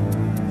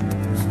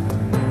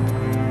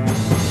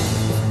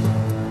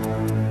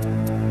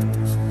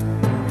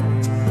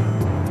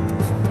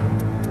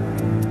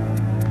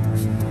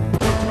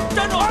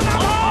站住！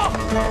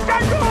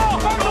站住！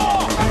站住！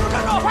站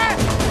住！快！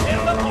别让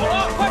他跑了！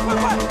快！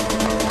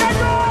站住！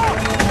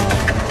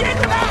接住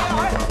他！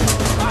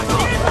接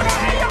住他！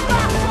哎呀！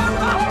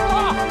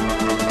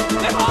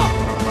别跑！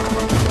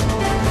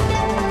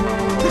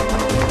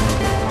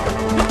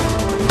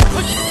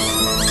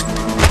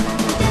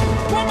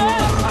关门！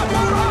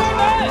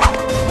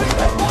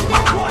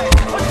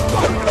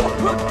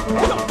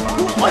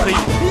还可以，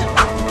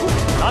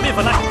拿面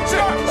粉来。是，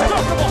师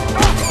傅。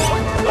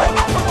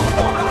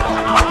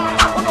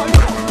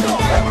抓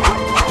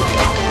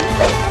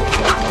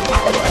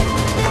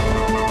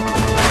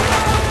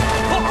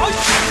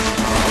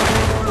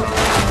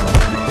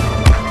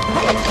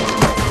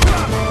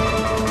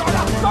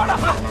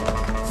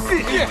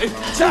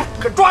着！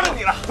可抓着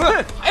你了，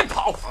还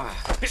跑！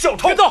小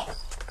偷！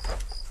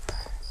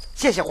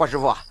谢谢霍师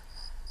傅。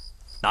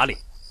哪里？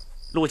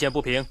路见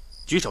不平，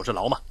举手之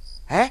劳嘛。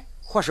哎，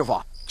霍师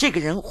傅，这个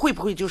人会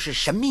不会就是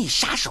神秘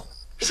杀手？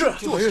是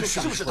不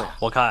是的？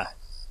我看，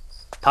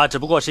他只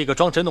不过是一个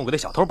装神弄鬼的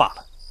小偷罢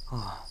了。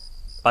啊，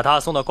把他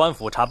送到官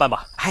府查办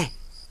吧。哎，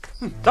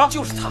走，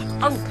就是他。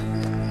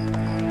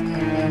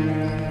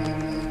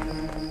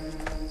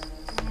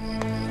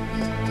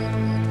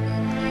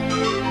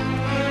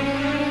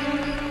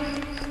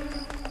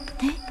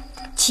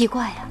奇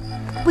怪呀，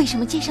为什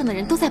么街上的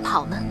人都在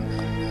跑呢？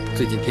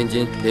最近天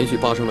津连续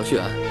发生了血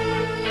案，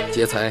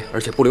劫财而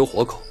且不留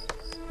活口，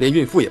连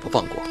孕妇也不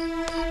放过，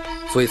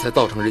所以才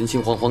造成人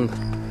心惶惶的。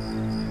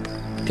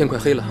天快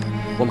黑了，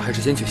我们还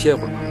是先去歇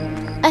会儿吧。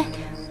哎，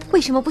为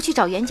什么不去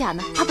找元甲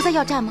呢？他不在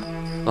药站吗？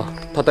啊，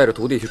他带着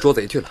徒弟去捉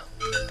贼去了。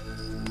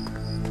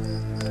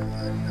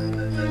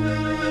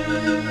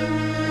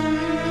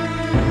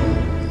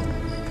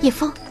叶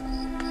枫，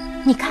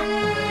你看。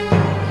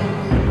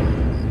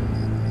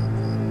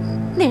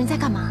那人在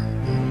干嘛？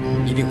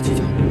一定有蹊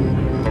跷，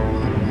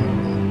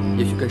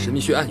也许跟神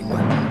秘血案有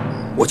关。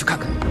我去看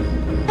看。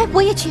哎，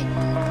我也去。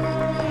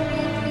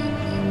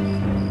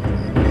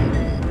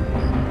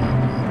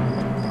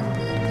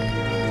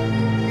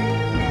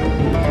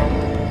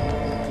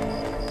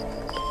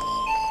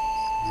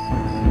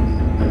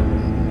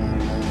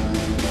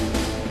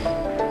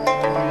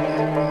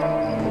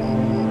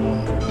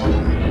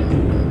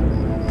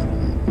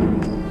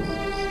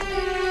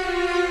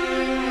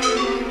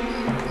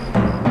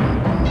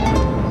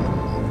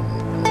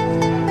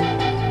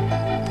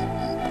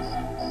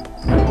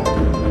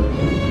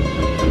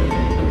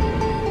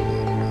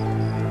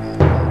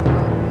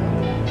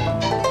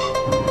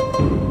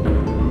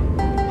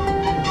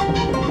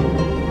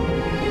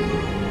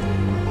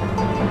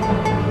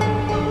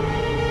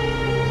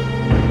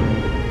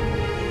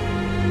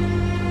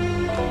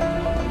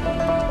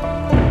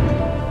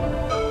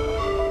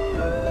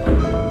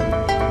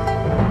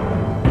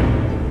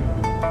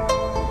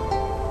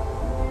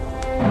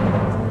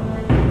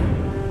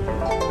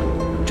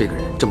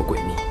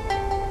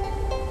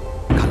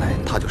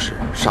他就是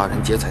杀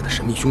人劫财的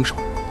神秘凶手。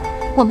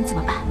我们怎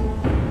么办？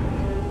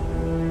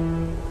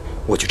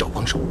我去找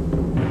帮手。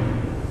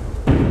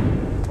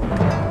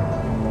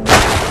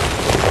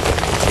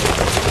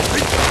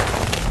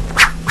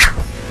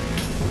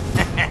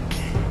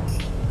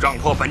撞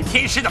破本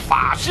天师的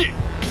法式，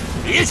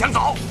别想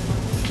走！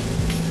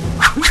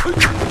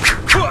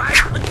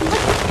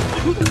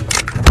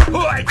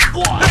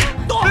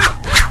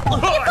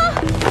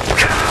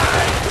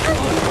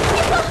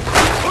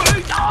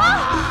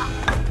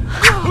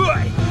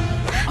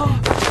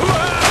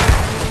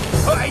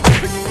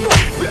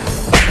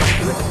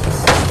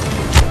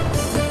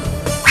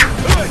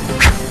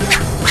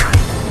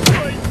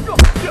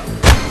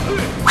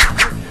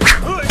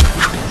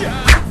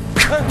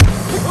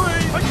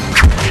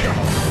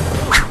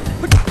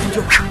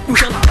用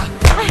枪打他！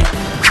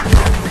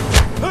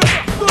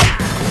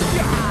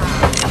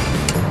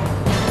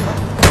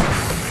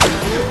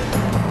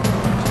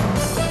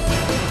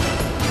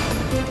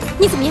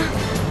你怎么样？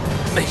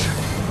没事。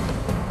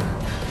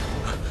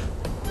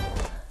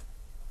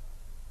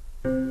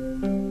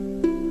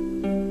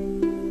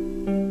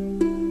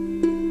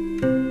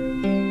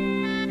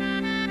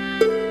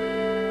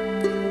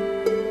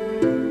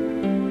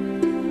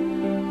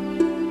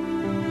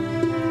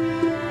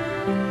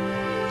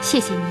谢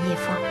谢你，叶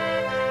枫。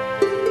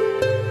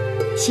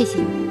谢谢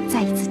你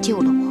再一次救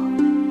了我。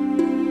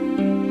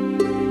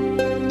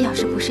要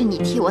是不是你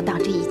替我挡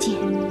这一剑，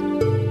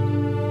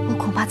我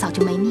恐怕早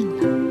就没命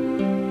了。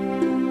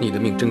你的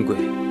命珍贵，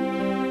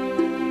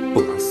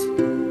不能死。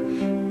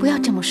不要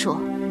这么说，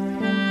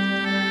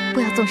不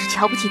要总是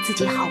瞧不起自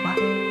己，好吗？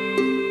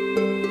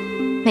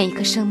每一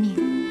个生命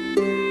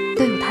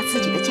都有它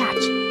自己的价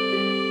值，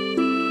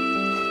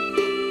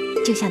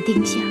就像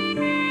丁香，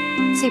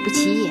虽不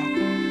起眼，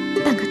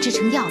但可制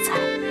成药材，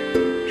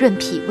润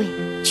脾胃，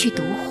去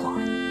毒火。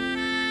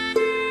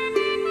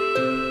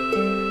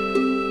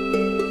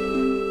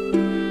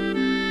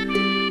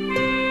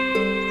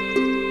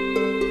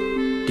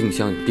丁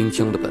香有丁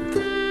香的本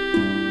分，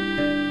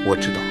我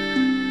知道。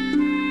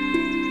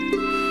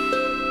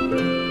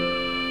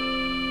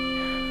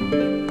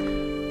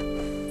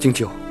京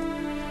秋，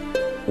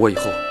我以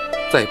后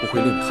再也不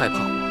会令你害怕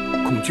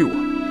我、恐惧我。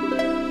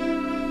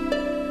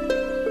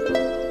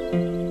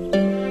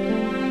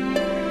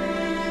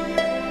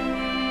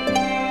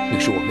你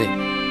是我妹妹，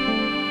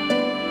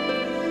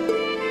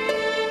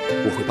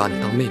我会把你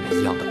当妹妹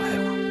一样的爱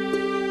护。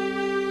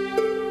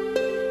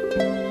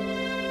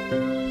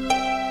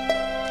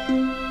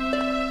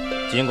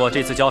经过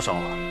这次交手，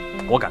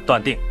我敢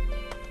断定，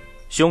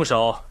凶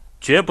手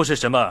绝不是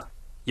什么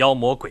妖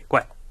魔鬼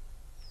怪，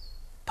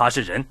他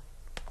是人，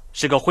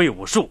是个会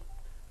武术，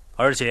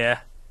而且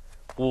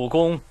武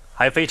功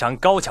还非常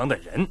高强的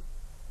人。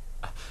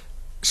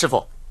师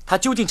傅，他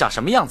究竟长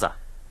什么样子？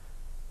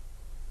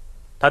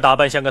他打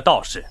扮像个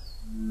道士，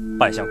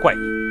扮相怪异，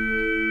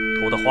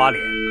涂的花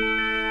脸，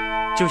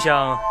就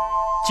像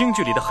京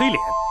剧里的黑脸。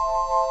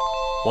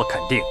我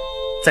肯定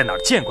在哪儿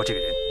见过这个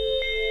人，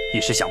一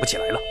时想不起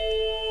来了。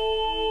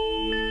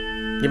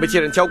你们既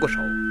然交过手，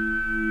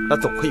那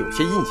总会有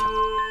些印象的。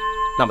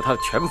那么他的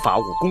拳法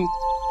武功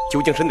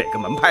究竟是哪个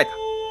门派的？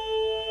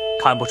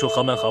看不出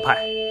何门何派，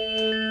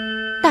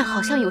但好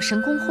像有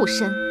神功护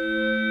身。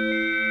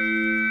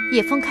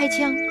野风开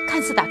枪看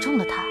似打中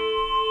了他，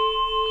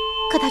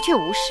可他却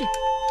无事。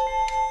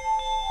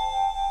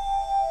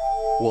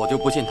我就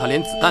不信他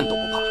连子弹都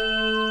不怕，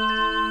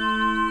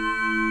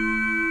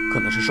可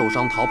能是受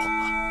伤逃跑了。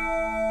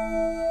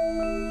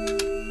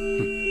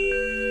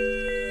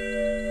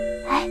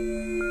哎，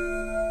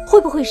会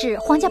不会是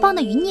皇家帮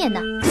的余孽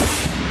呢？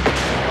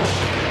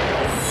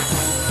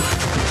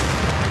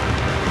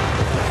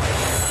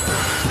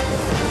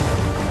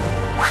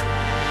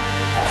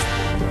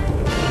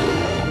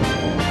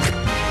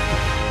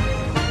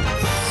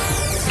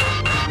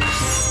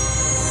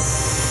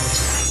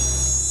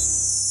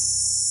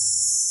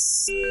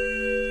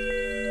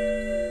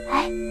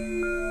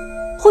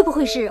会不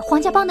会是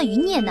皇家帮的余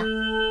孽呢？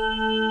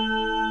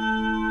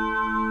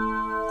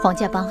皇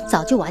家帮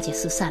早就瓦解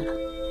四散了，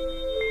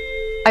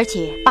而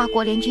且八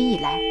国联军一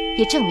来，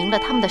也证明了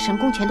他们的神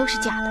功全都是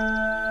假的，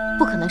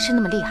不可能是那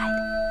么厉害的。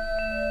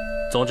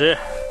总之，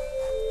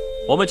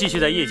我们继续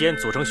在夜间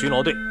组成巡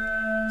逻队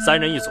，3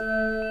人一组，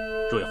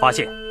若有发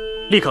现，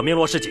立刻鸣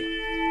锣示警。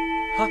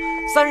啊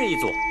，3人一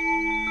组，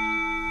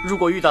如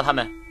果遇到他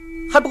们，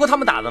还不够他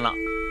们打的呢。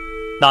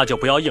那就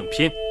不要硬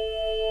拼。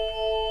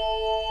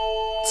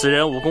此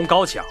人武功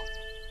高强，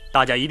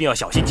大家一定要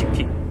小心警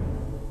惕。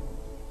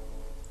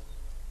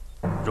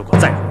如果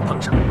再让我碰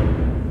上，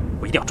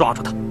我一定要抓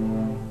住他。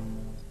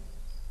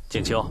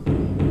景秋，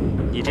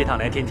你这趟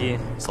来天津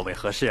所谓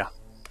何事啊？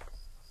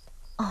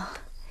哦，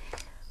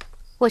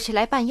我是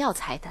来办药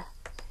材的，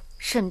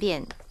顺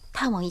便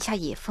探望一下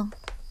野风，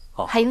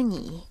还有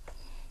你。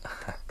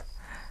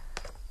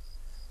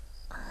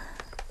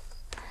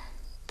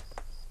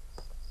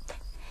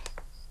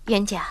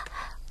袁家，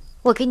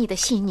我给你的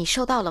信你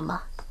收到了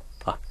吗？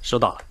啊，收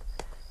到了，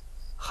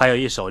还有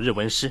一首日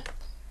文诗。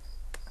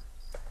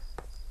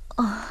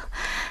哦，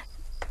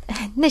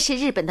那是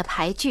日本的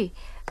牌剧，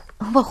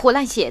我胡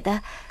乱写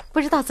的，不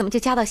知道怎么就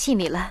加到信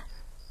里了。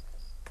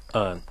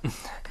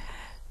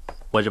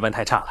我日文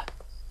太差了，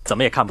怎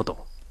么也看不懂。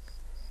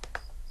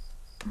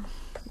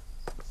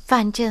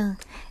反正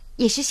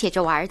也是写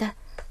着玩的，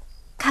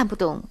看不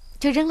懂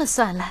就扔了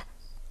算了。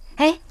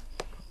哎，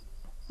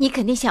你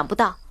肯定想不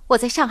到我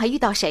在上海遇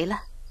到谁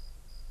了。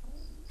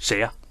谁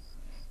呀？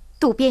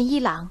渡边一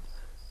郎。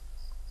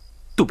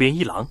渡边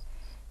一郎？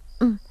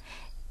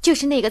就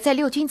是那个在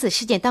六君子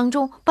事件当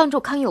中帮助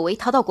康有为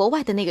逃到国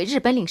外的那个日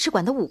本领事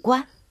馆的武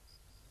官。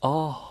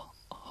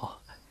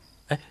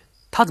哎，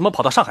他怎么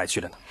跑到上海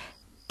去了呢？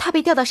他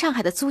被调到上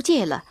海的租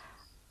界了，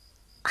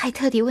还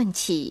特地问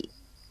起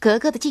格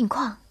格的近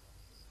况。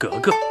格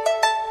格？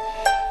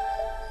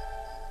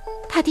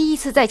他第一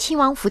次在亲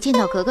王府见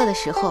到格格的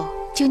时候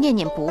就念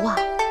念不忘。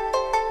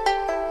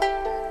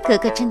格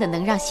格真的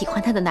能让喜欢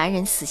他的男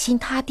人死心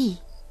塌地，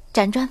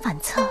辗转反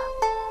侧。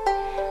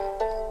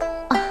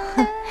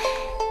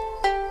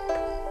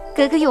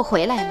格格又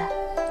回来了，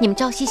你们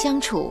朝夕相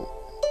处，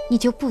你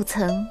就不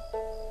曾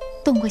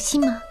动过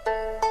心吗？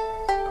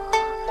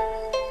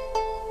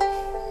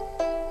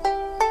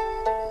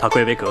他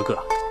贵为格格，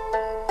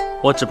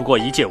我只不过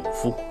一介武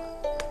夫。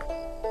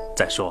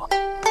再说，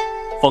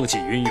风起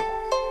云涌，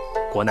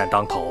国难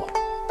当头，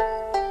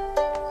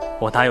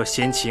我哪有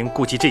闲情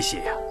顾及这些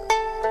呀？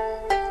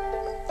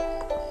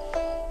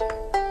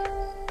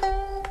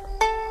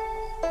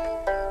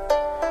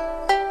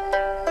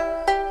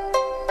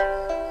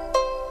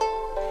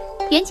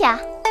元甲，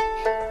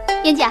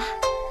元甲，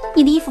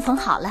你的衣服缝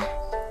好了。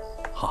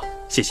好，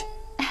谢谢。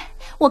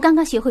我刚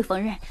刚学会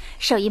缝纫，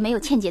手艺没有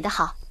倩姐的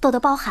好，多多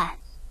包涵。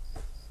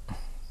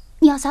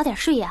你要早点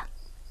睡呀。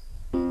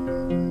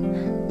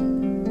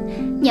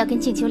你要跟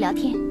静秋聊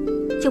天，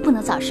就不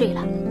能早睡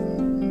了。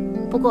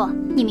不过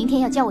你明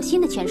天要教我新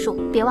的拳术，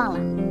别忘了。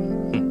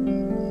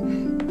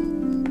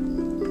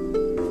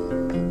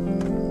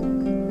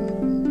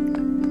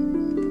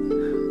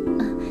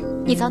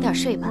你早点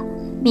睡吧，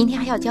明天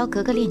还要教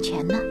格格练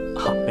拳呢。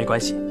好，没关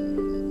系。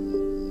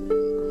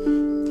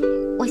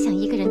我想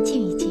一个人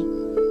静一静。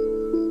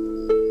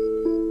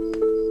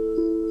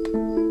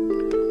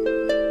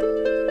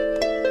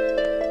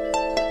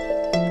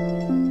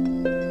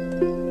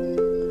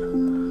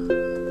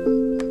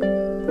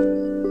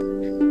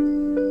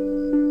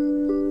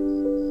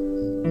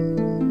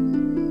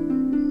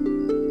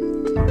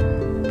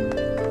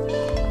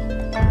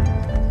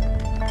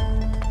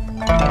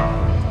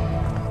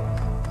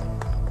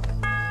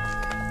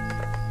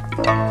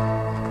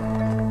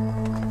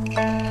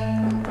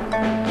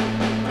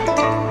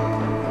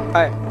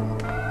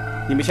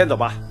你们先走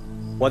吧，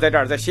我在这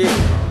儿再歇一会儿。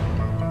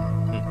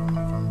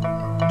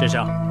镇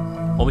上，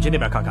我们去那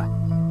边看看。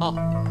好。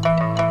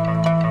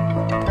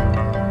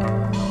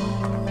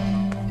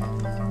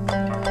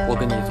我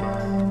跟你一组。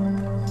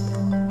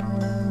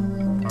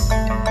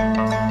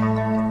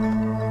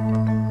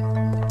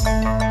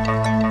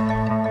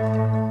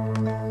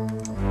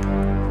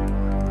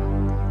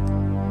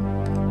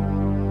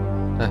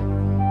哎，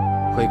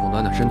喝一口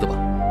暖暖身子吧。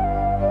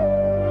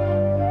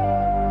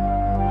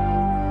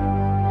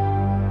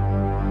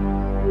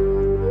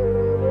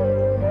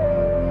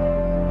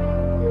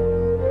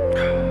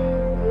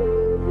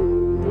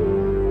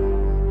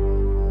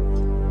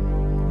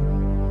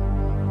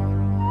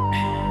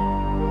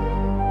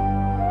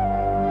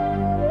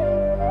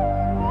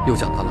又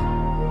想她了？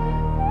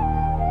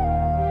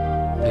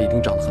她一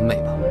定长得很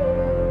美吧？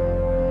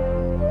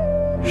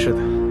是的，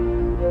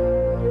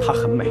她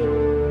很美，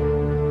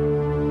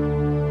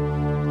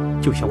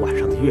就像晚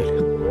上的月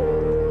亮。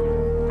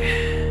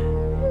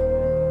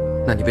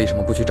那你为什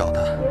么不去找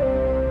她？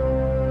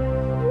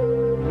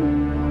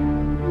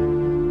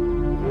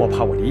我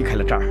怕我离开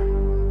了这儿，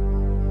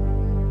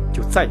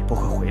就再也不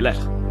会回来了。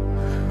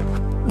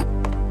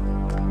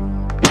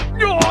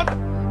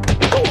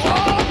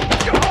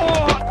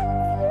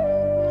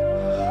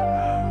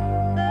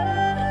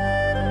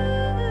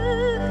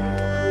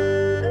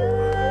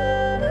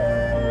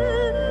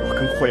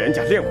霍元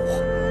甲练武，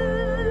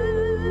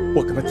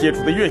我跟他接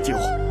触的越久，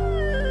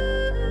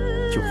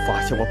就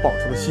发现我抱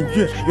着的心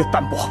越来越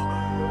单薄。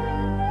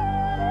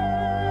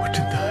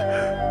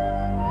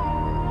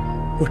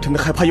我真的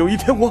害怕有一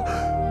天我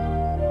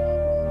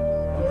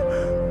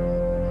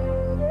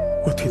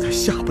对他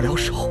下不了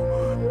手。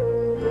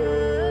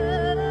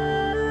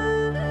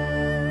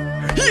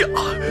呀！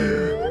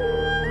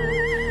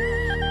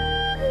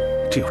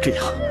只有这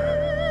样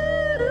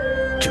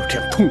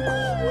痛苦，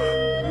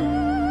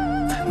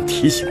才能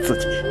提醒自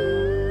己，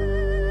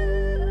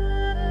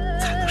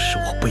才能使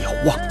我不要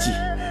忘记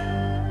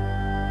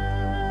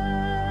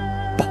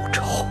报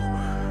仇。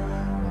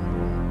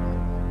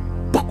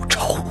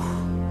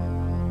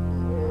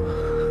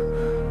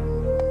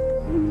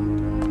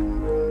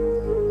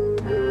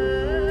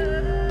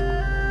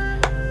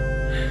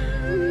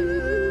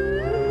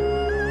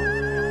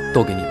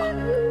都给你吧。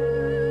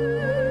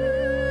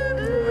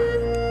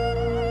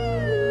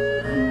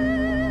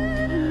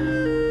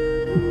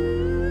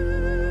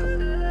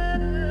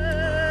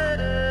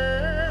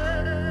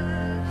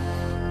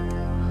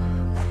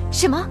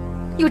什么？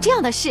有这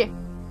样的事？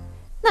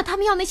那他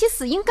们要那些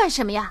死婴干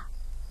什么呀？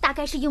大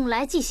概是用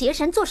来祭邪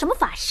神做什么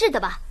法事的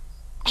吧。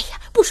哎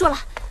呀，不说了，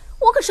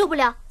我可受不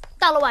了，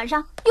到了晚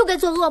上又该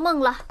做噩梦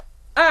了。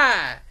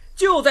哎，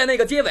就在那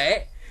个街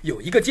尾，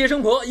有一个接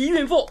生婆一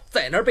孕妇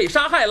在那儿被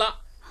杀害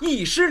了，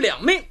一尸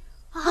两命。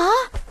啊？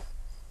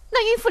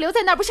那孕妇留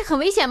在那儿不是很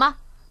危险吗？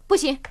不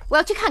行，我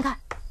要去看看。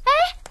哎，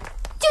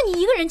就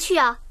你一个人去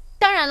啊？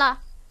当然了，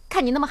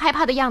看你那么害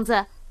怕的样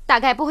子，大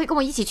概不会跟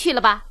我一起去了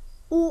吧？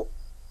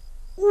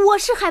我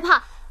是害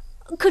怕，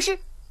可是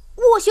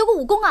我学过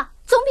武功啊，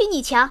总比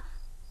你强。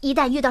一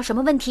旦遇到什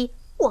么问题，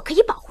我可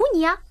以保护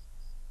你啊。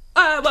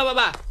哎，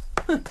喂，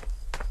哼，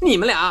你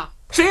们俩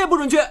谁也不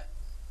准去。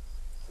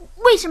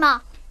为什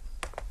么？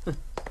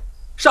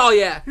少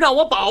爷让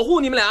我保护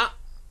你们俩，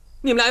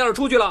你们俩要是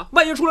出去了，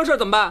万一出了事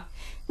怎么办？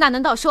那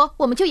难道说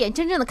我们就眼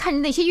睁睁地看着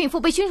那些孕妇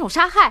被凶手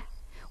杀害，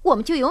我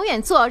们就永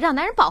远做让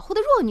男人保护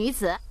的弱女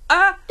子？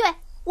哎，对，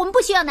我们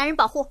不需要男人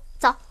保护。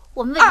走，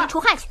我们为民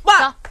除害去。喂，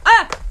走。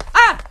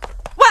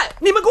喂，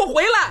你们给我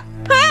回来！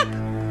哎，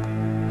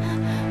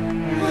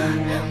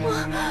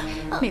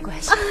没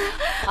关系，没关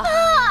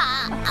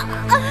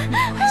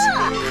系，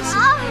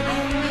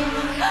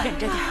忍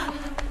着点。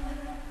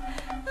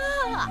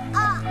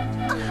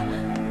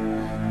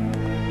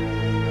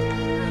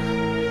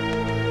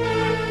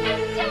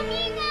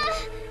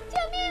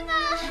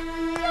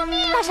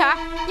大婶儿，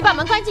你把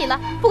门关紧了，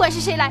不管是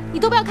谁来，你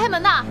都不要开门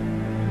呐。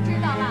知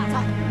道了。走。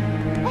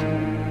哎，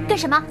干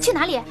什么？去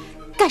哪里？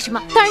干什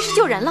么？当然是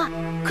救人了。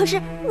可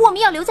是我们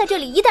要留在这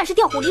里，一旦是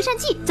调虎离山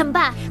计，怎么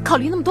办？考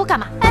虑那么多干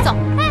嘛？走。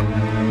哎，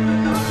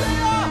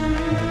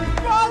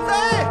抓贼！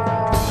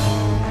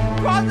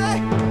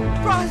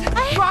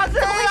抓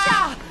贼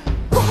啊！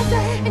抓贼！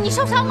你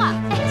受伤了？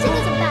哎，现在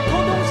怎么办？偷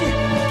东西！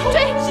追！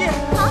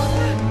好！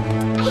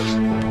哎呀！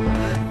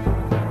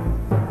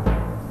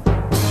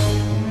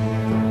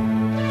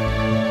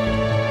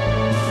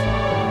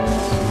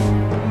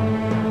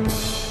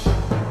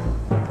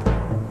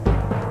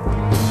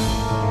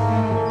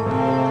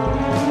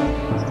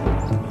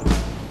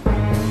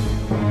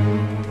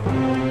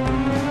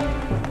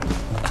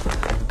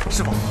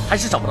师傅，还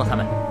是找不到他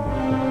们。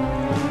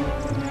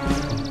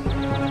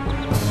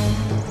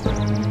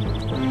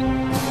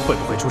会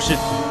不会出事？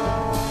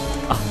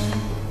啊，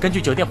根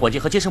据酒店伙计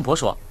和接生婆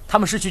说，他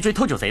们是去追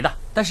偷酒贼的，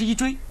但是一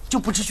追就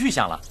不知去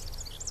向了。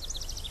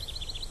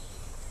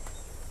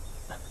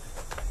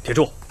铁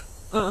柱，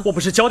我不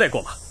是交代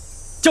过吗？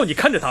叫你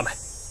看着他们，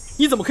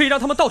你怎么可以让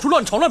他们到处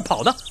乱闯乱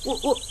跑呢？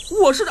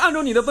我是按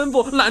照你的吩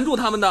咐拦住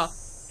他们的，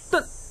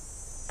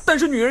但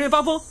是女人一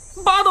发疯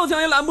，8道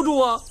墙也拦不住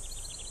啊。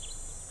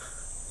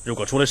如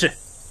果出了事，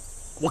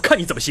我看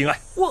你怎么心安。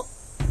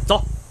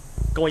走，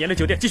跟我沿着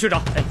酒店继续找，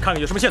看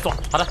看有什么线索。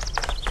好的。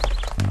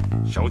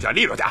手脚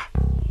利落点，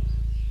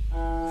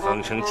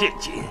风声渐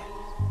紧，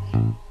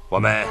我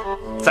们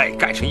再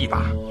干上一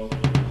把，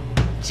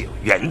就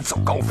远走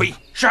高飞。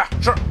是。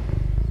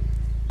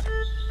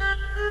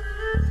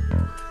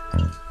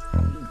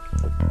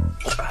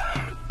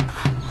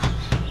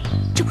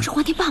这不是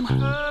黄天霸吗？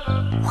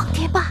黄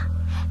天霸，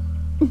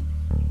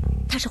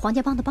他是黄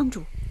家帮的帮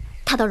主，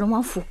他到荣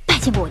王府拜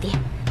见过我爹。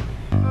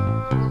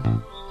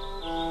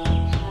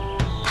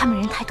他们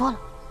人太多了，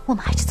我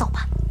们还是走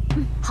吧。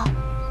好，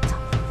走。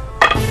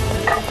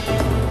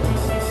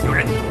有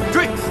人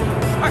追！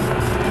哎，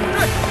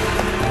追！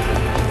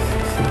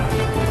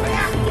哎呀，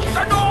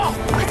站住！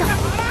快走！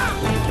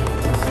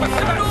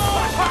站住！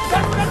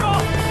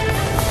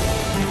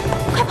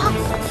快跑！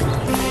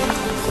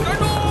站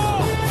住！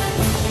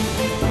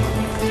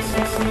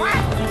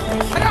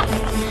快点！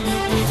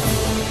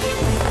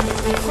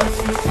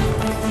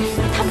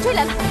他们追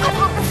来了，快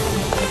跑！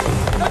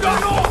站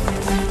住！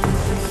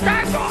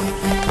站住！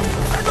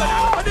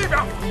那边！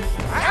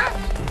哎，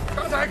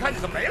刚才还看你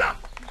怎么没了？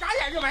眨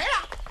眼就没了。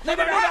那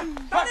边人，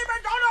到那边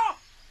找找，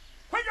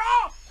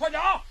快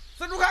找，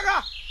四处看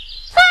看。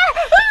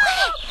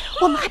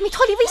我们还没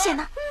脱离危险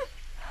呢，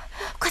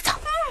快走！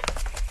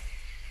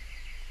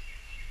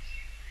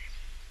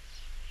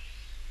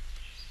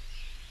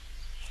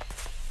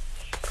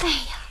哎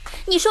呀，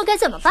你说该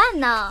怎么办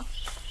呢？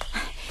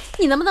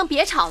你能不能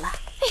别吵了？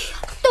哎呀，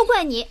都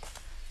怪你！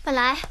本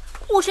来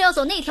我说要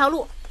走那条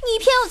路，你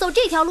偏要走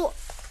这条路，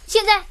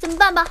现在怎么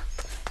办吧？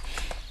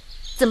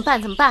怎么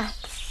办？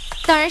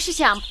当然是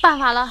想办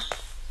法了。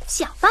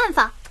想办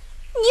法？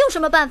你有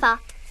什么办法？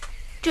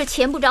这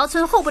前不着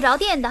村后不着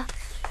店的，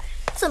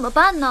怎么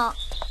办呢？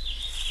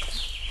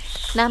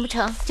难不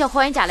成叫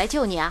霍元甲来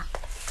救你啊？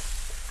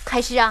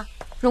还是让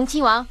荣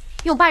亲王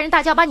用8人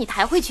大轿把你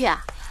抬回去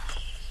啊？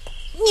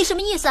你什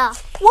么意思啊？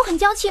我很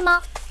娇气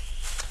吗？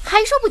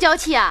还说不娇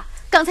气啊？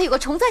刚才有个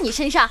虫在你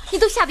身上，你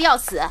都吓得要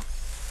死。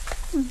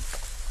冤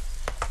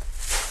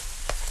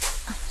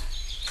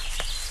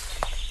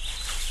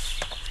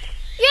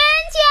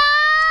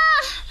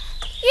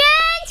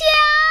家，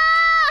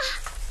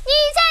你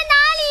在哪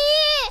里？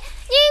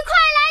你快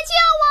来救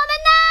我们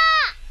呐！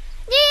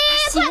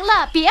行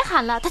了，别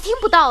喊了，他听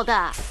不到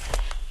的。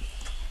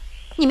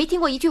你没听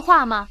过一句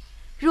话吗？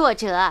弱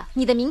者，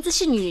你的名字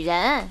是女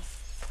人。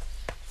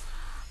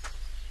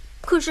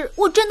可是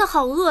我真的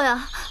好饿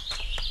呀，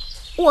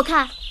我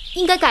看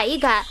应该改一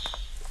改，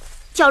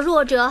叫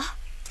弱者，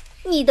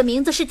你的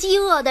名字是饥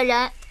饿的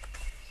人。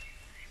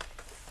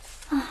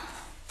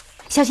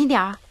小心点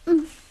儿。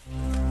嗯。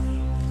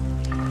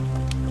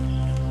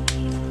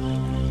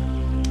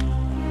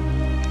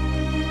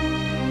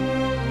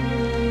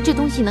这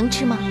东西能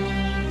吃吗？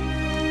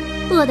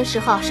饿的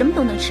时候什么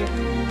都能吃，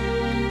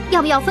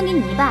要不要分给你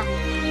一半？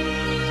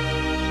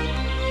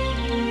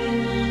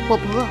我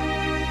不饿。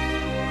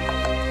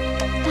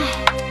唉，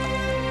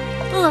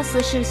饿死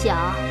事小，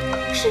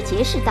失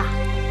节事大。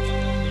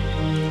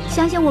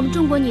想想我们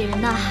中国女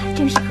人呐，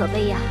真是可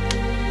悲呀。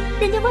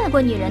人家外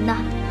国女人呢，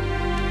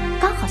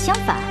刚好相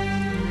反，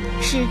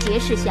失节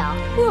事小，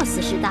饿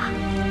死事大。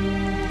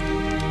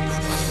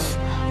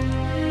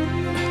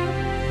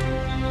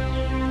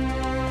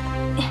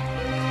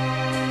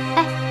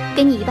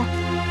给你一半。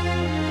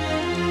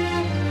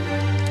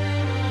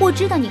我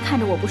知道你看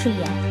着我不顺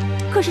眼，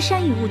可是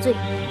山雨无罪，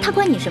他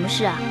关你什么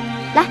事啊？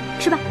来，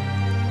吃吧。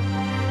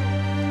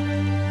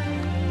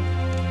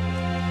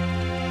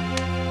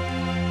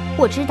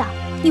我知道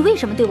你为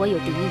什么对我有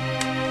敌意，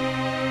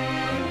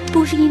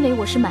不是因为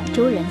我是满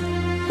洲人，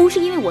不是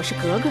因为我是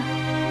格格，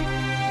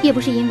也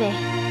不是因为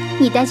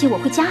你担心我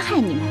会加害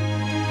你们，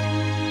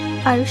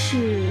而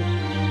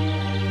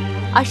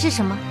是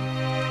什么？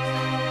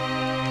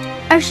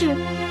而是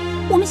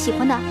我们喜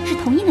欢的是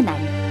同一个男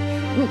人。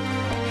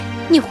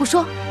你胡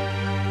说！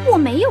我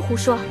没有胡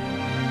说。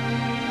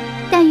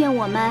但愿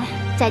我们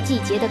在季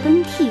节的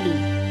更替里，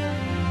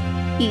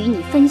与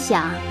你分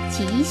享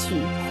几许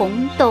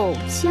红豆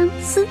相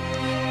思。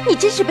你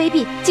真是卑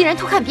鄙，竟然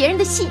偷看别人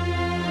的戏！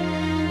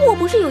我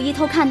不是有意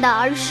偷看的，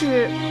而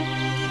是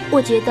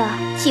我觉得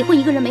喜欢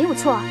一个人没有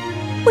错，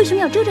为什么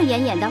要遮遮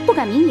掩掩的，不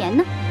敢明言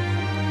呢？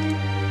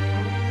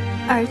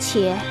而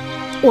且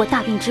我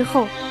大病之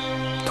后，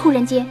突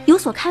然间有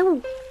所开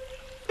悟，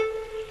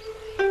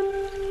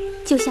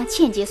就像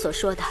倩姐所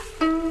说的，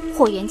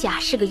霍元甲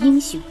是个英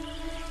雄，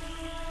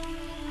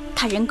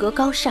他人格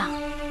高尚，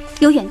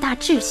有远大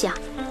志向，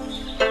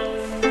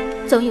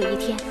总有一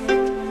天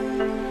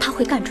他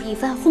会干出一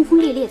番轰轰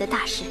烈烈的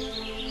大事，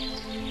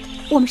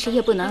我们谁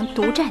也不能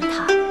独占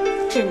他，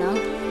只能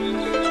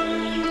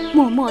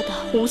默默的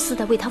无私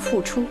的为他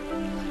付出。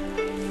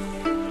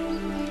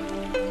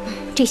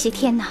这些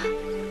天呐，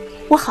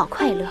我好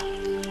快乐，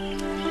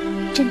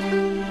真的，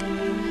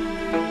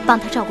帮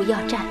他照顾药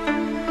站，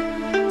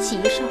洗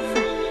衣烧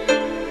饭，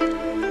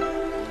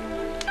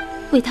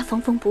为他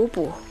缝缝补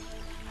补。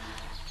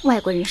外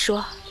国人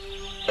说，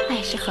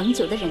爱是恒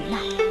久的忍耐，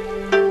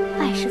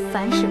爱是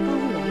凡事包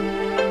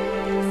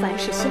容，凡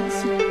事相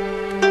信，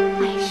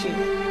爱是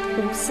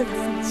无私的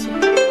奉献。